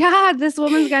my God, this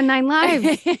woman's got 9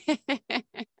 lives.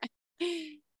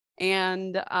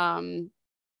 And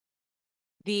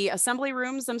The assembly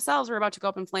rooms themselves were about to go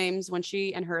up in flames when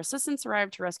she and her assistants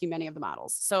arrived to rescue many of the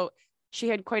models. So she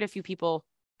had quite a few people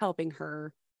helping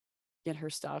her get her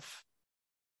stuff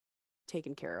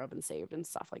taken care of and saved and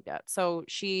stuff like that. So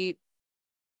she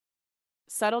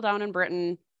settled down in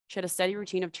Britain. She had a steady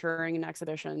routine of touring and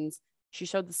exhibitions. She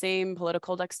showed the same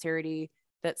political dexterity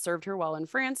that served her well in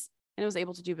France and was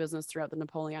able to do business throughout the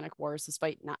Napoleonic Wars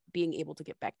despite not being able to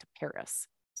get back to Paris.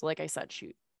 So like I said,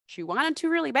 she wanted to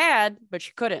really bad, but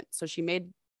she couldn't. So she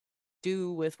made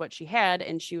do with what she had,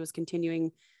 and she was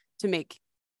continuing to make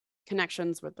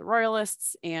connections with the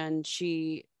royalists, and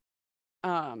she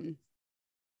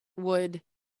would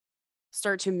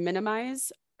start to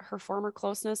minimize her former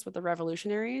closeness with the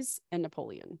revolutionaries and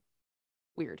Napoleon.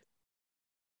 Weird.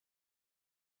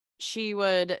 She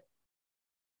would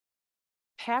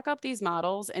pack up these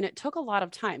models, and it took a lot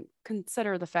of time.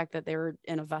 Consider the fact that they were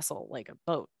in a vessel, like a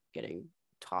boat, getting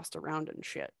tossed around and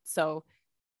shit. So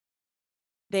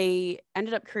they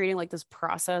ended up creating like this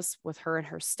process with her and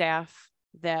her staff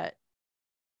that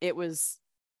it was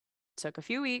took a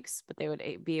few weeks, but they would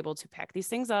be able to pack these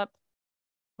things up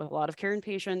with a lot of care and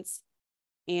patience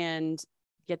and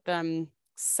get them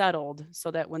settled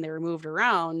so that when they were moved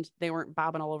around, they weren't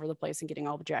bobbing all over the place and getting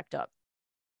all jacked up.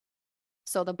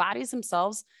 So the bodies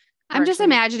themselves. I'm just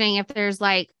imagining if there's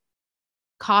like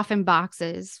coffin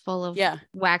boxes full of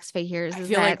wax figures.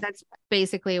 That's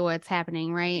basically what's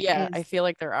happening, right? Yeah, I feel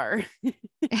like there are.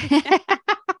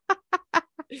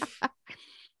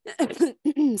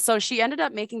 So she ended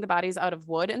up making the bodies out of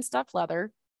wood and stuffed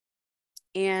leather.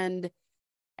 And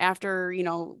after,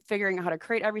 figuring out how to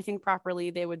create everything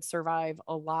properly, they would survive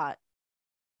a lot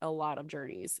of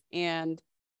journeys. And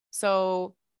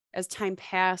so as time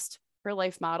passed, her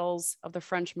life models of the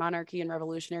French monarchy and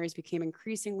revolutionaries became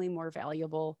increasingly more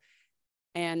valuable.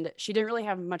 And she didn't really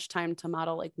have much time to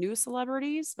model like new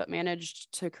celebrities, but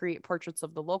managed to create portraits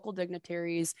of the local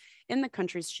dignitaries in the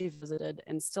countries she visited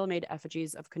and still made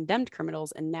effigies of condemned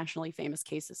criminals in nationally famous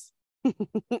cases.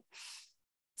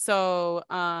 So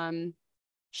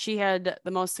she had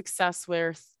the most success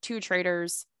with two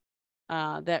traders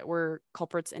that were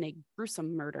culprits in a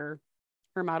gruesome murder.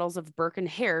 Her models of Burke and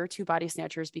Hare, two body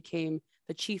snatchers, became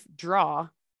the chief draw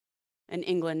in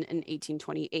England in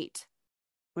 1828.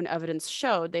 When evidence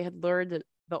showed they had lured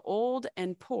the old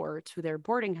and poor to their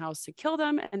boarding house to kill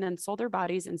them and then sold their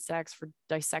bodies in sacks for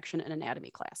dissection and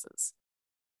anatomy classes.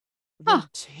 Huh.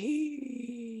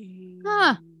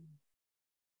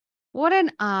 What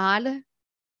an odd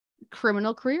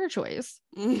criminal career choice.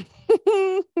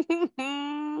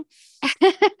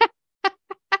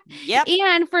 Yep.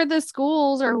 And for the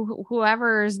schools or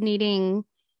whoever's needing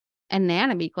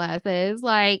anatomy classes,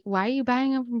 like, why are you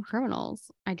buying them from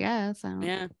criminals? I guess.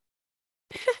 Yeah.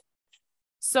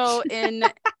 So in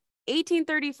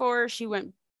 1834, she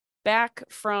went back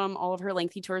from all of her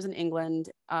lengthy tours in England,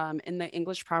 in the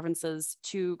English provinces,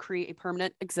 to create a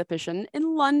permanent exhibition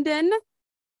in London.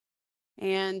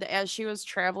 And as she was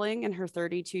traveling in her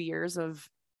 32 years of,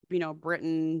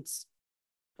 Britain's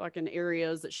fucking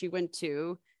areas that she went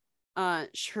to,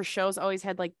 her shows always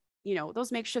had like,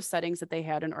 those makeshift settings that they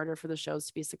had in order for the shows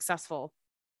to be successful.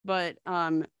 But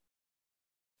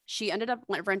she ended up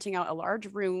renting out a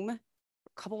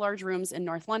couple large rooms in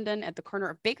North London at the corner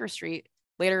of Baker Street,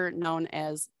 later known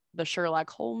as the Sherlock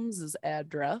Holmes'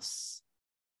 address,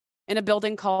 in a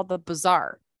building called the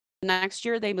Bazaar. The next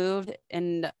year, they moved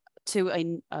into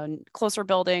a closer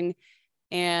building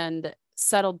and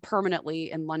settled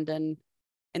permanently in London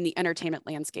in the entertainment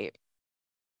landscape.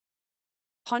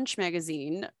 Punch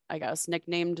magazine, I guess,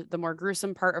 nicknamed the more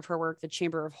gruesome part of her work the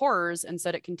Chamber of Horrors and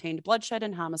said it contained bloodshed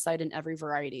and homicide in every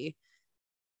variety.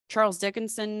 Charles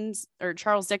Dickens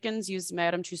used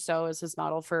Madame Tussauds as his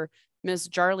model for Miss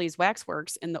Jarley's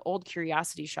waxworks in the Old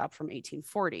Curiosity Shop from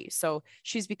 1840. So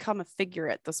she's become a figure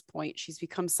at this point. She's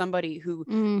become somebody who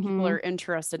people are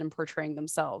interested in portraying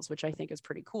themselves, which I think is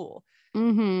pretty cool.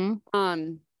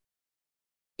 And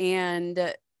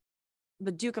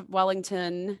the Duke of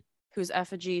Wellington, whose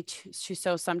effigy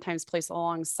Tussauds sometimes placed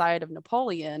alongside of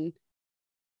Napoleon,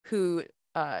 who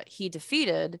he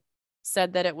defeated,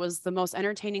 said that it was the most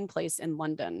entertaining place in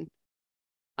London.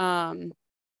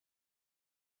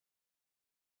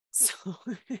 So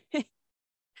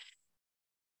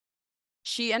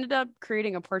she ended up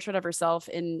creating a portrait of herself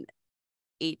in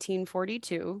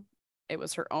 1842. It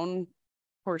was her own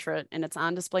portrait, and it's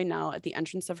on display now at the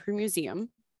entrance of her museum.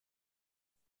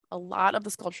 A lot of the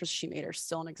sculptures she made are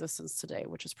still in existence today,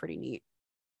 which is pretty neat.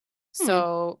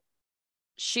 So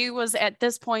she was at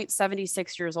this point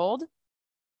 76 years old,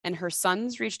 and her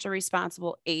sons reached a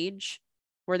responsible age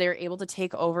where they were able to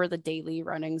take over the daily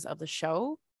runnings of the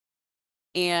show.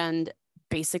 And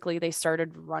basically they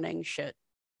started running shit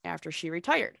after she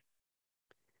retired.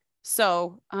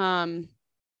 So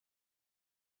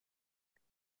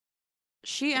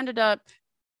she ended up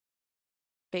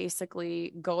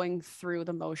basically going through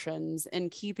the motions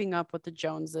and keeping up with the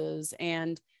Joneses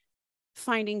and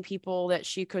finding people that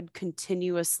she could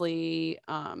continuously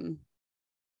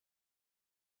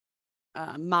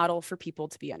model for people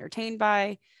to be entertained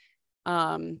by.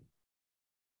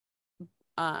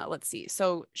 Let's see.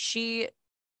 So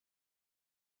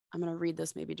I'm going to read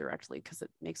this maybe directly because it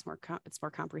makes it's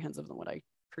more comprehensive than what I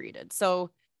created. So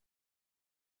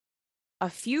a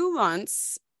few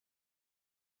months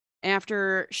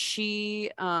after a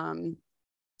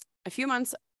few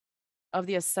months of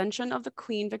the ascension of the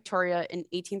Queen Victoria in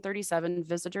 1837,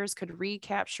 visitors could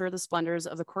recapture the splendors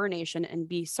of the coronation and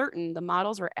be certain the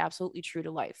models were absolutely true to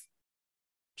life.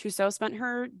 Tussauds spent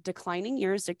her declining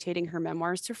years dictating her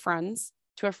memoirs to a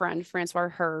friend, Francois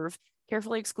Herve,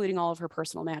 carefully excluding all of her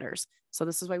personal matters. So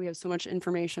this is why we have so much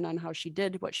information on how she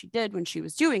did what she did when she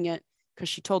was doing it, because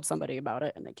she told somebody about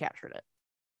it and they captured it.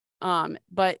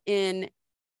 But in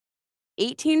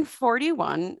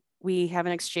 1841, we have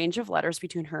an exchange of letters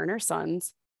between her and her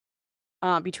sons,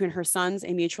 a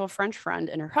mutual French friend,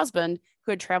 and her husband,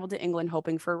 who had traveled to England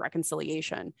hoping for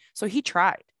reconciliation. So he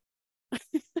tried.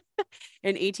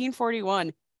 In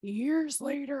 1841,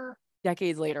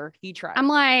 decades later, he tried. I'm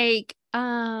like,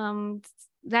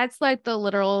 that's like the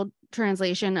literal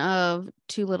translation of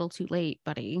too little, too late,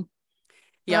 buddy.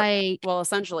 Yep. Like, well,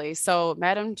 essentially. So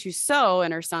Madame Tussauds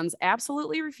and her sons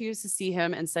absolutely refused to see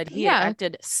him and said he had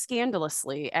acted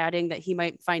scandalously, adding that he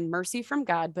might find mercy from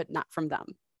God, but not from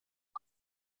them.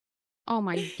 Oh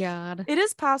my God. It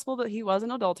is possible that he was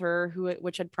an adulterer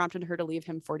which had prompted her to leave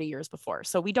him 40 years before.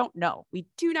 So we don't know. We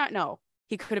do not know.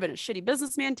 He could have been a shitty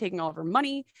businessman taking all of her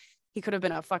money. He could have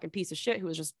been a fucking piece of shit who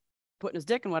was just putting his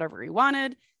dick in whatever he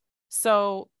wanted.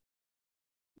 So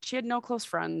she had no close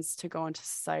friends to go into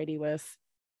society with.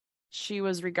 She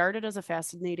was regarded as a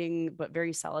fascinating but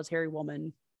very solitary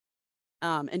woman,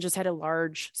 and just had a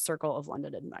large circle of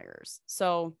London admirers.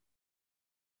 So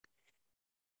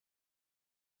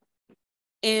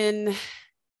in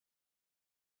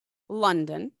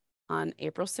London on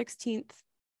April 16th,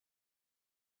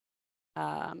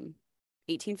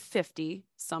 1850,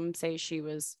 some say she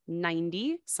was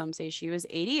 90, some say she was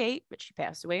 88, but she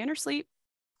passed away in her sleep.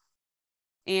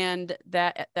 And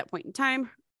that at that point in time,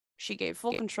 she gave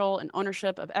full control and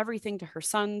ownership of everything to her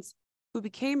sons, who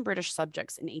became British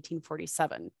subjects in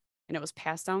 1847. And it was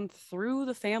passed down through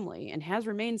the family and has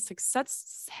remained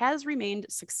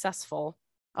successful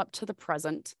up to the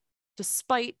present,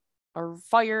 despite a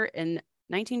fire in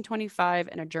 1925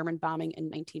 and a German bombing in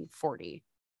 1940.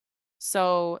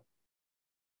 So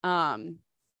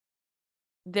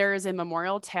there is a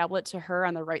memorial tablet to her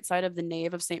on the right side of the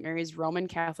nave of St. Mary's Roman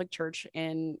Catholic Church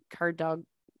in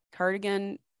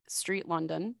Cardigan Street,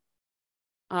 London.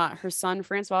 Her son,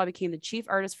 Francois, became the chief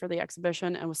artist for the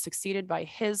exhibition and was succeeded by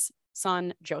his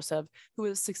son, Joseph, who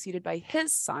was succeeded by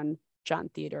his son, John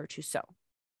Theodore Tussaud.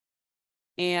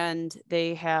 And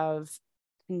they have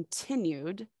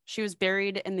continued. She was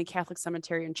buried in the Catholic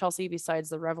cemetery in Chelsea besides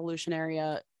the revolutionary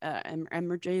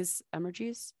emerges,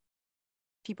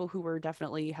 people who were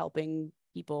definitely helping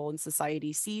people in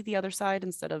society see the other side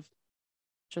instead of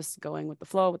just going with the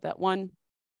flow with that one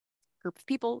group of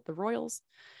people, the royals.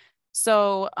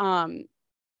 So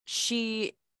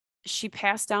she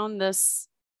passed down this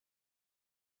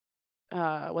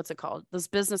what's it called? This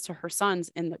business to her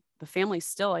sons, and the family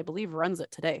still, I believe, runs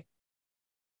it today.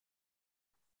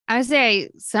 I would say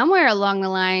somewhere along the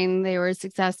line they were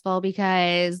successful,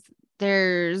 because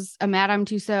there's a Madame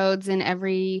Tussauds in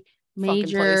every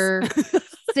major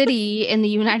city in the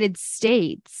United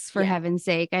States, for heaven's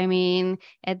sake. I mean,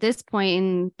 at this point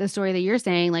in the story that you're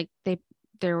saying, like they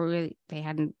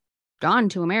hadn't gone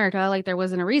to America, like there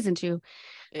wasn't a reason to.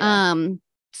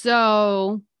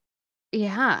 So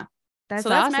yeah, that's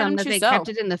awesome that they kept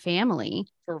it in the family.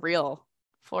 For real.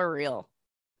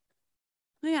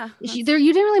 Yeah. You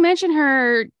didn't really mention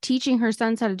her teaching her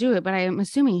sons how to do it, but I am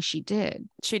assuming she did.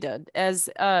 She did. As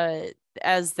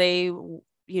they,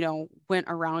 went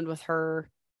around with her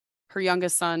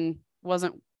youngest son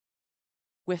wasn't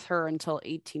with her until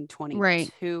 1822.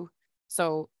 Right.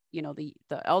 So,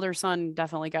 the elder son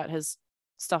definitely got his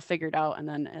stuff figured out. And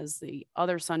then as the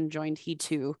other son joined, he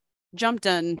too jumped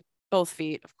in both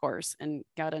feet, of course, and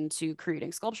got into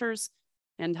creating sculptures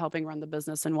and helping run the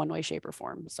business in one way, shape, or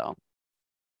form. So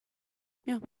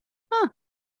yeah. Huh.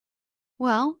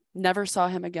 Well, never saw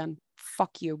him again.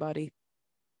 Fuck you, buddy.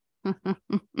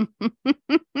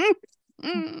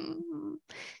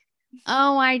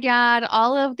 Oh my God.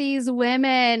 All of these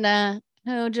women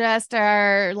who just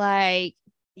are like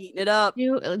Eating it up.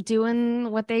 doing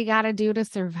what they got to do to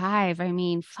survive. I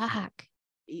mean, fuck.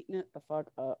 Eating it the fuck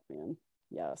up, man.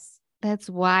 Yes. That's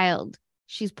wild.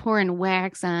 She's pouring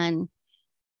wax on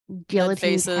Dead guillotined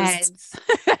faces. heads.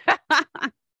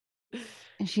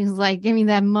 And she's like, give me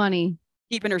that money.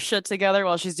 Keeping her shit together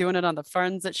while she's doing it on the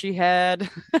friends that she had.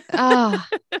 Oh,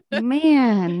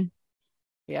 man.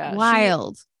 Yeah.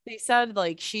 Wild. They said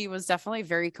like she was definitely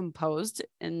very composed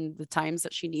in the times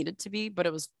that she needed to be, but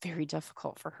it was very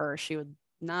difficult for her. She would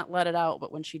not let it out,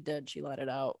 but when she did, she let it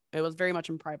out. It was very much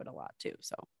in private a lot too.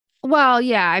 So Well,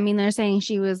 yeah. I mean, they're saying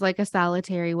she was like a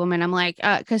solitary woman. I'm like,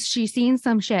 because she's seen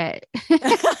some shit.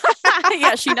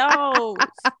 yeah, she knows.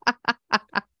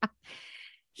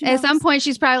 At some point,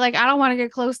 she's probably like, I don't want to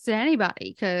get close to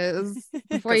anybody because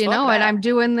before you know it, that. I'm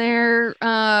doing their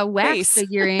wax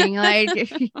figuring.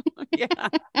 Like, yeah.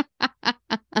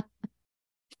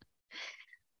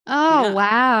 Oh, yeah.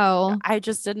 Wow. I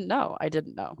just didn't know. I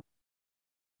didn't know.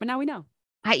 But now we know.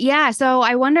 Yeah. So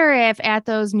I wonder if at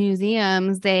those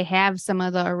museums they have some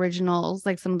of the originals,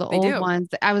 like some of the old ones.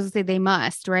 I was gonna say they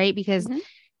must, right? Because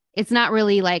it's not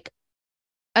really like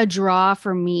a draw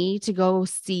for me to go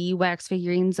see wax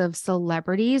figurines of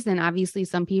celebrities. And obviously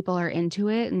some people are into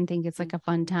it and think it's like a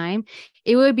fun time.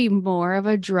 It would be more of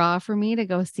a draw for me to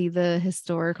go see the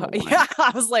historical one. Yeah.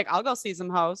 I was like, I'll go see some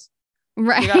house.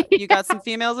 Right. You got some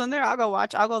females in there. I'll go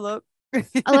watch. I'll go look.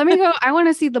 Let me go. I want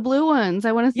to see the blue ones.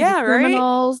 I want to see the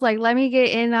criminals. Right? Like, let me get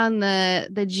in on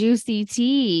the juicy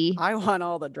tea. I want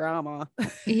all the drama.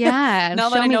 Yeah. Now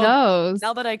show that I me know, those.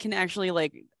 now that I can actually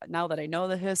now that I know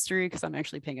the history, because I'm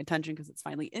actually paying attention because it's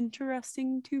finally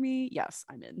interesting to me. Yes,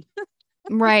 I'm in.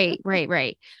 Right.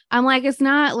 I'm like, it's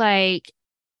not like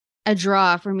a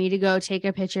draw for me to go take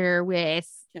a picture with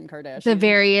Kim Kardashian. The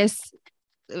various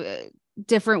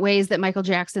different ways that Michael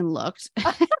Jackson looked.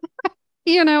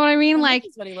 You know what I mean? And like,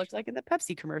 this is what he looked like in the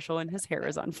Pepsi commercial, and his hair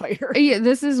is on fire. Yeah,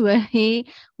 this is when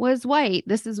he was white.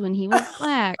 This is when he was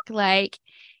black. Like,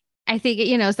 I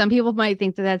think, some people might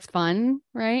think that that's fun,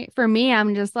 right? For me,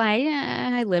 I'm just like,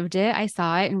 yeah, I lived it. I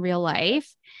saw it in real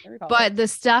life. But the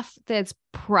stuff that's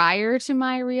prior to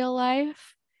my real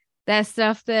life, that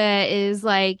stuff that is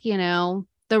like,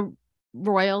 the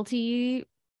royalty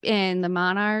and the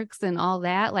monarchs and all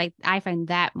that, like, I find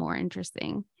that more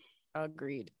interesting.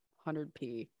 Agreed.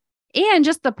 100p. And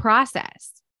just the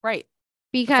process. Right.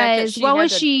 Because what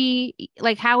was she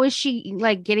like? How was she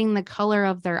like getting the color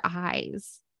of their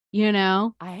eyes?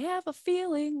 I have a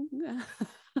feeling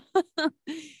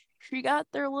she got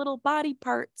their little body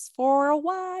parts for a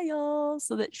while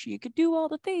so that she could do all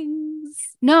the things.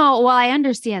 No, well, I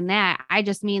understand that. I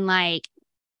just mean like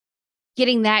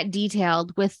getting that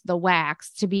detailed with the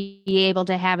wax to be able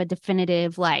to have a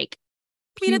definitive like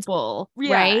pupil,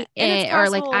 right? Or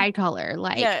like eye color.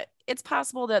 Like, yeah, it's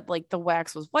possible that like the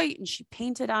wax was white and she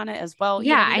painted on it as well.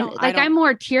 Yeah, I'm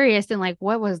more curious than like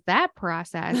what was that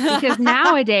process? Because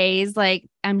nowadays, like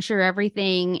I'm sure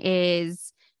everything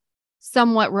is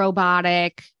somewhat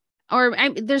robotic. Or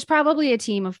there's probably a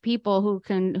team of people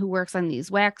who works on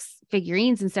these wax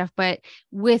figurines and stuff, but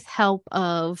with help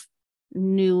of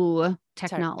new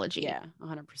technology. Yeah,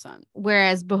 100%.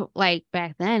 Whereas like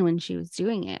back then when she was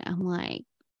doing it, I'm like,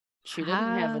 she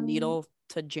didn't have a needle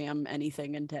to jam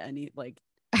anything into any like.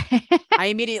 I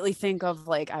immediately think of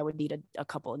like I would need a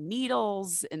couple of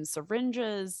needles and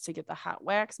syringes to get the hot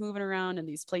wax moving around in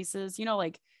these places.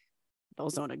 Like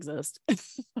those don't exist.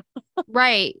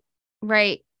 Right.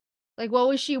 Like what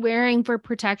was she wearing for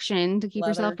protection to keep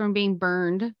herself from being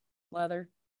burned? Leather.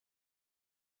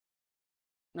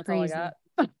 That's Crazy. all I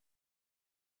got.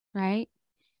 Right.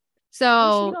 So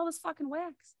she need all this fucking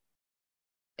wax.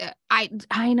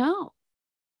 I know.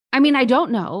 I mean, I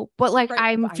don't know, but like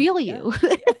I feel you.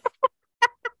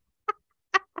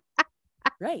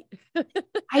 Right.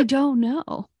 I don't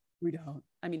know. We don't.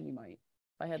 I mean, we might.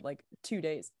 If I had like 2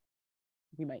 days,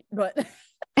 we might, but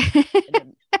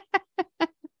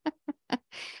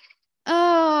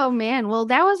Oh man, well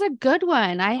that was a good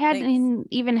one. I hadn't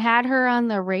even had her on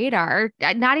the radar,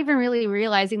 not even really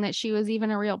realizing that she was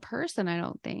even a real person. I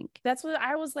don't think. That's what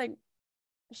I was like.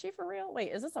 Is she for real?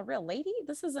 Wait, is this a real lady?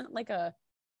 This isn't like a,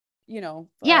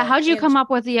 Yeah, how'd you come up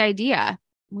with the idea?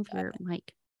 Move your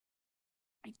mic.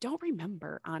 I don't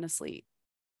remember, honestly.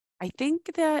 I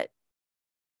think that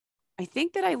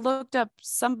I looked up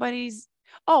somebody's.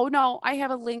 Oh no, I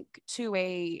have a link to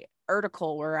a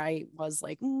article where I was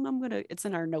like, it's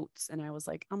in our notes, and I was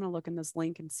like, I'm gonna look in this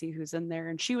link and see who's in there,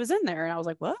 and she was in there, and I was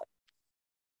like, what?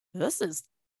 This is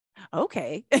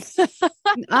okay.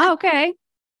 Okay.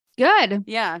 Good.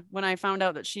 Yeah, when I found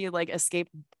out that she like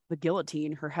escaped the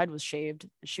guillotine, her head was shaved.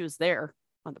 She was there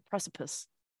on the precipice.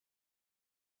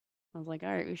 I was like, all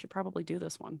right, we should probably do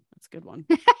this one. That's a good one.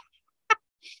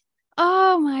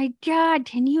 Oh my God.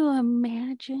 Can you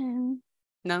imagine?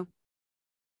 No,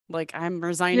 like I'm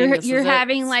resigning. You're This is you're it.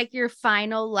 having like your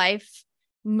final life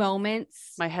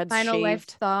moments, My head's final life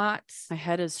shaved. thoughts. My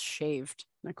head is shaved,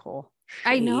 Nicole.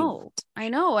 I know. Shaved. I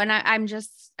know. And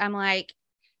I'm like,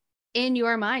 in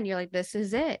your mind, you're like, this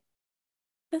is it.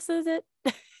 This is it.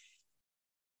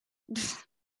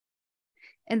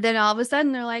 And then all of a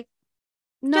sudden they're like,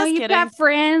 no, Just you've kidding. got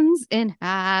friends in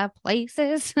high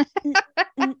places.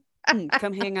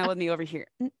 Come hang out with me over here.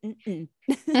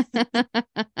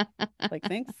 Like,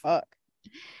 thank fuck.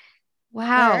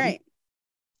 Wow. All right.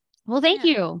 Well, thank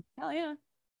you. Hell yeah.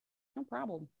 No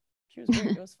problem. She was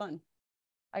great. It was fun.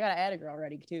 I got to add a girl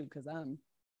already too, because I'm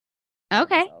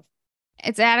Okay. myself.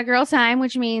 It's at a girl time,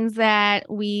 which means that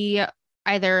we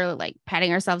either like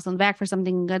patting ourselves on the back for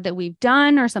something good that we've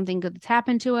done or something good that's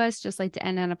happened to us, just like to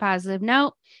end on a positive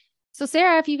note. So,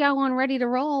 Sarah, if you got one ready to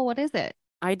roll, what is it?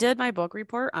 I did my book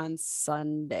report on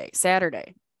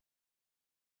Saturday.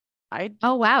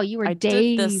 Oh, wow. You were I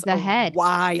did this days ahead. a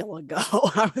while ago.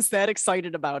 I was that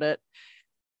excited about it.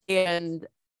 And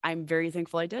I'm very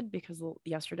thankful I did, because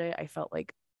yesterday I felt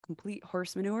like complete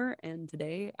horse manure. And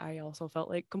today I also felt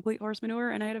like complete horse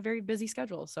manure, and I had a very busy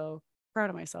schedule. So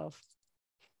proud of myself.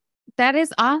 That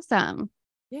is awesome.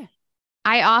 Yeah.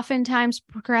 I oftentimes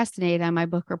procrastinate on my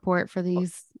book report for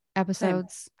these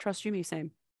episodes. Trust you me,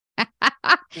 same.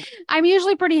 I'm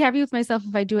usually pretty happy with myself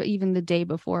if I do it even the day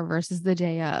before versus the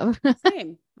day of.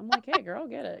 Same. I'm like, hey, girl,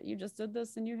 get it. You just did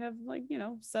this and you have like,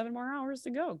 7 more hours to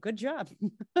go. Good job.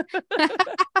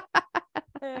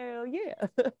 Hell yeah.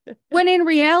 When in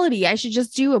reality, I should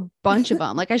just do a bunch of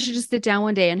them. Like I should just sit down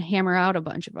one day and hammer out a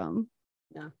bunch of them.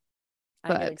 No,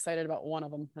 I get excited about one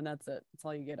of them, and that's it. That's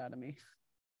all you get out of me.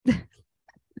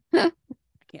 I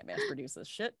can't mass produce this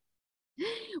shit.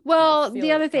 Well,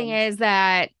 the other thing is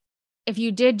that if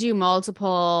you did do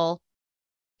multiple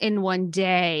in one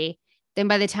day, then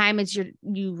by the time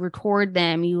you record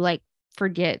them, you like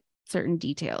forget certain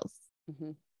details.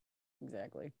 Mm-hmm.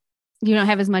 Exactly. You don't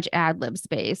have as much ad lib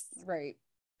space. Right.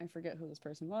 I forget who this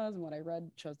person was and what I read.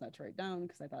 Chose not to write down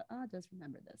because I thought, just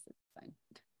remember this.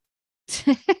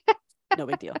 It's fine. No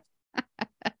big deal.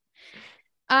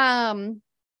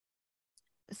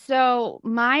 So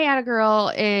my Atta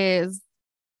Girl is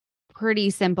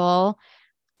pretty simple.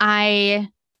 I,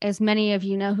 as many of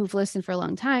you know who've listened for a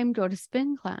long time, go to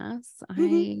spin class.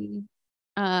 Mm-hmm.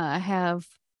 I have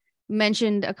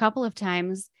mentioned a couple of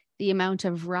times the amount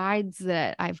of rides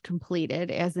that I've completed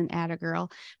as an Atta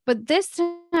Girl. But this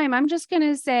time I'm just going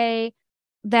to say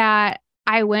that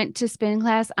I went to spin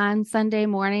class on Sunday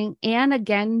morning and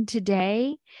again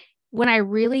today when I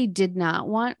really did not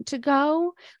want to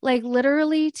go. Like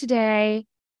literally today,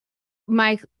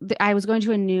 I was going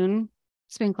to a noon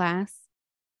spin class,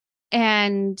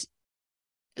 and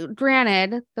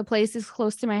granted, the place is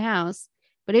close to my house,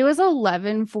 but it was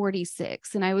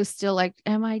 11:46 and I was still like,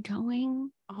 am I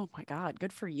going? Oh my God,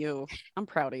 good for you. I'm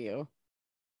proud of you.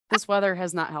 This weather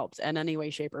has not helped in any way,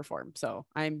 shape, or form. So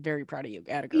I'm very proud of you.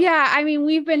 Atta girl. Yeah, I mean,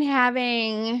 we've been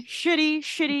having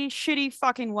shitty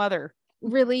fucking weather.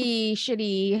 Really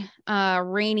shitty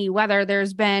rainy weather.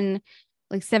 There's been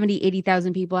like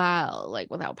 70,000-80,000 people out like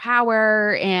without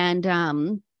power,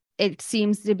 and it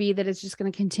seems to be that it's just going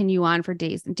to continue on for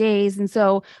days and days. And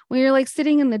so when you're like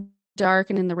sitting in the dark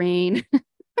and in the rain,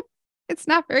 it's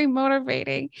not very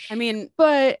motivating. I mean,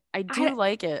 but I do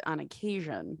like it on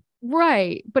occasion.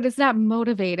 Right, but it's not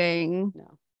motivating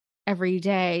no. every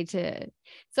day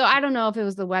so I don't know if it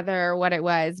was the weather or what it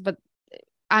was, but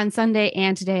on Sunday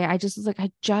and today, I just was like,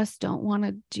 I just don't want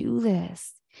to do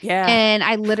this. Yeah. And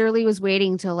I literally was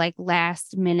waiting till like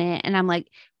last minute, and I'm like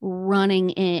running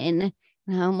in,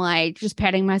 and I'm like just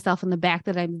patting myself on the back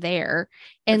that I'm there.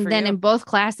 And then in both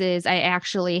classes, I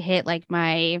actually hit like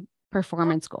my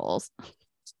performance goals.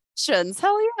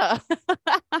 Hell yeah.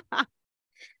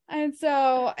 And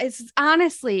so it's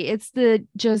honestly, it's the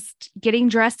just getting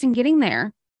dressed and getting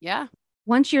there. Yeah.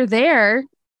 Once you're there,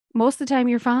 most of the time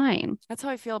you're fine. That's how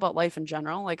I feel about life in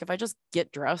general. Like if I just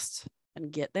get dressed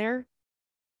and get there,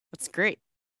 it's great.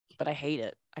 But I hate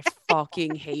it. I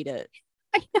fucking hate it.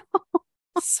 I know.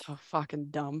 It's so fucking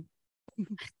dumb.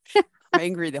 I'm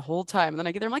angry the whole time. And then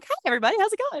I get there, I'm like, hi everybody,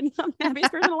 how's it going? I'm the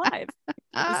happiest person alive.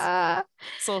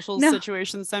 Social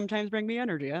situations sometimes bring me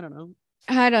energy. I don't know.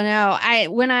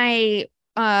 When I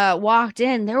walked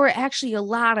in, there were actually a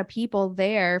lot of people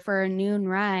there for a noon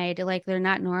ride. Like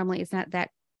it's not that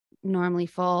normally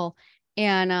full.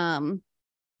 And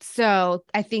So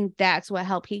I think that's what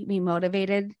helped keep me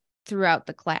motivated throughout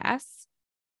the class.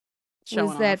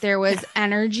 Showing that off. there was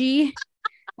energy.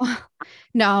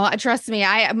 No, trust me,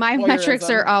 my Voyeurism. metrics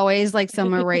are always like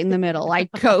somewhere right in the middle. I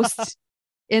coast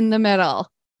in the middle.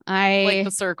 Like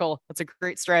the circle. That's a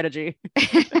great strategy.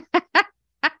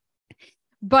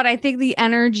 But I think the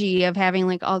energy of having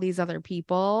like all these other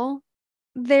people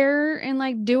there and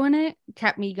like doing it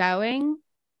kept me going.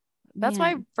 That's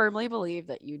why I firmly believe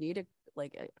that you need a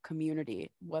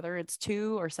community, whether it's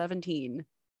 2 or 17.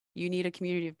 You need a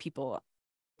community of people.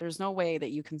 There's no way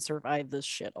that you can survive this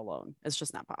shit alone. It's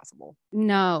just not possible.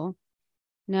 No.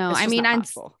 I mean,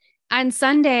 on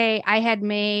Sunday, I had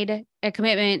made a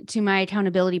commitment to my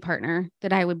accountability partner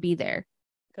that I would be there.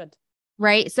 Good.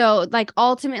 Right. So like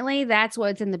ultimately that's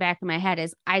what's in the back of my head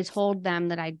is I told them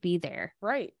that I'd be there.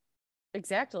 Right.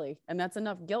 Exactly. And that's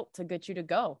enough guilt to get you to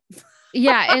go.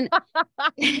 Yeah. And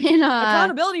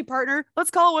accountability partner.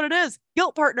 Let's call it what it is.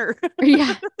 Guilt partner.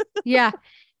 Yeah. Yeah.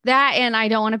 That, and I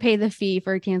don't want to pay the fee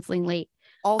for canceling late.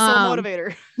 Also a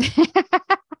motivator.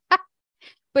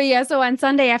 But yeah, so on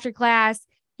Sunday after class,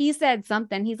 he said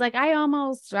something. He's like, I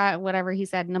almost, whatever he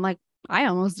said. And I'm like, I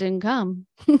almost didn't come.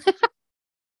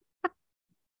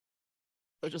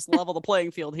 So just level the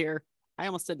playing field here. I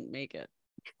almost didn't make it.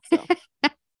 So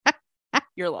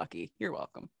you're lucky. You're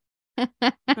welcome.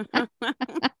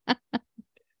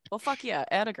 Well, fuck yeah.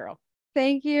 Add a girl.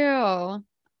 Thank you.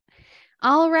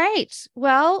 All right.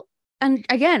 Well, and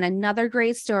again, another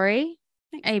great story.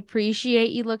 Thanks. I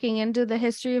appreciate you looking into the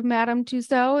history of Madame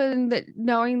Tussauds and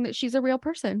knowing that she's a real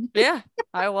person. Yeah.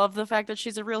 I love the fact that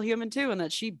she's a real human too, and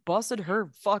that she busted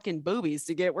her fucking boobies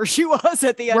to get where she was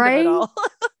at the end of it all.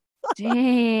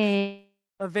 Dang.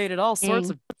 Evaded all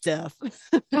sorts of death.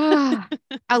 A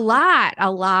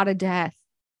lot of death.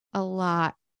 A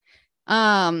lot.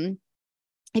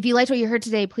 If you liked what you heard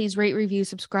today, please rate, review,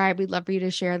 subscribe. We'd love for you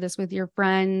to share this with your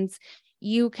friends.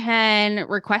 You can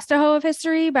request a Hoe of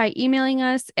History by emailing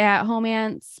us at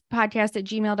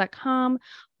homancepodcast@gmail.com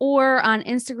or on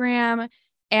Instagram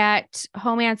at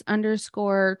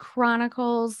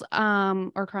homance_chronicles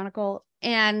or chronicle.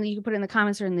 And you can put it in the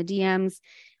comments or in the DMs.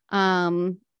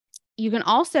 You can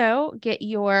also get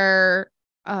your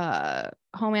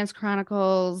Homance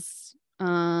Chronicles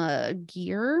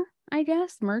gear, I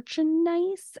guess,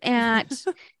 merchandise at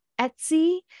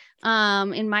Etsy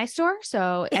in my store.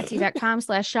 So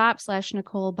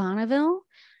etsy.com/shop/Nicole Bonneville.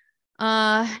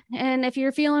 And if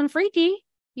you're feeling freaky,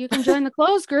 you can join the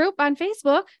closed group on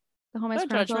Facebook, the Homance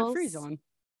Chronicles. Judgment Free Zone.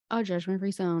 Oh, Judgment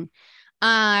Free Zone.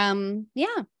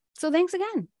 Yeah. So thanks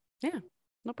again. Yeah,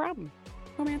 no problem.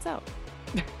 Homance out.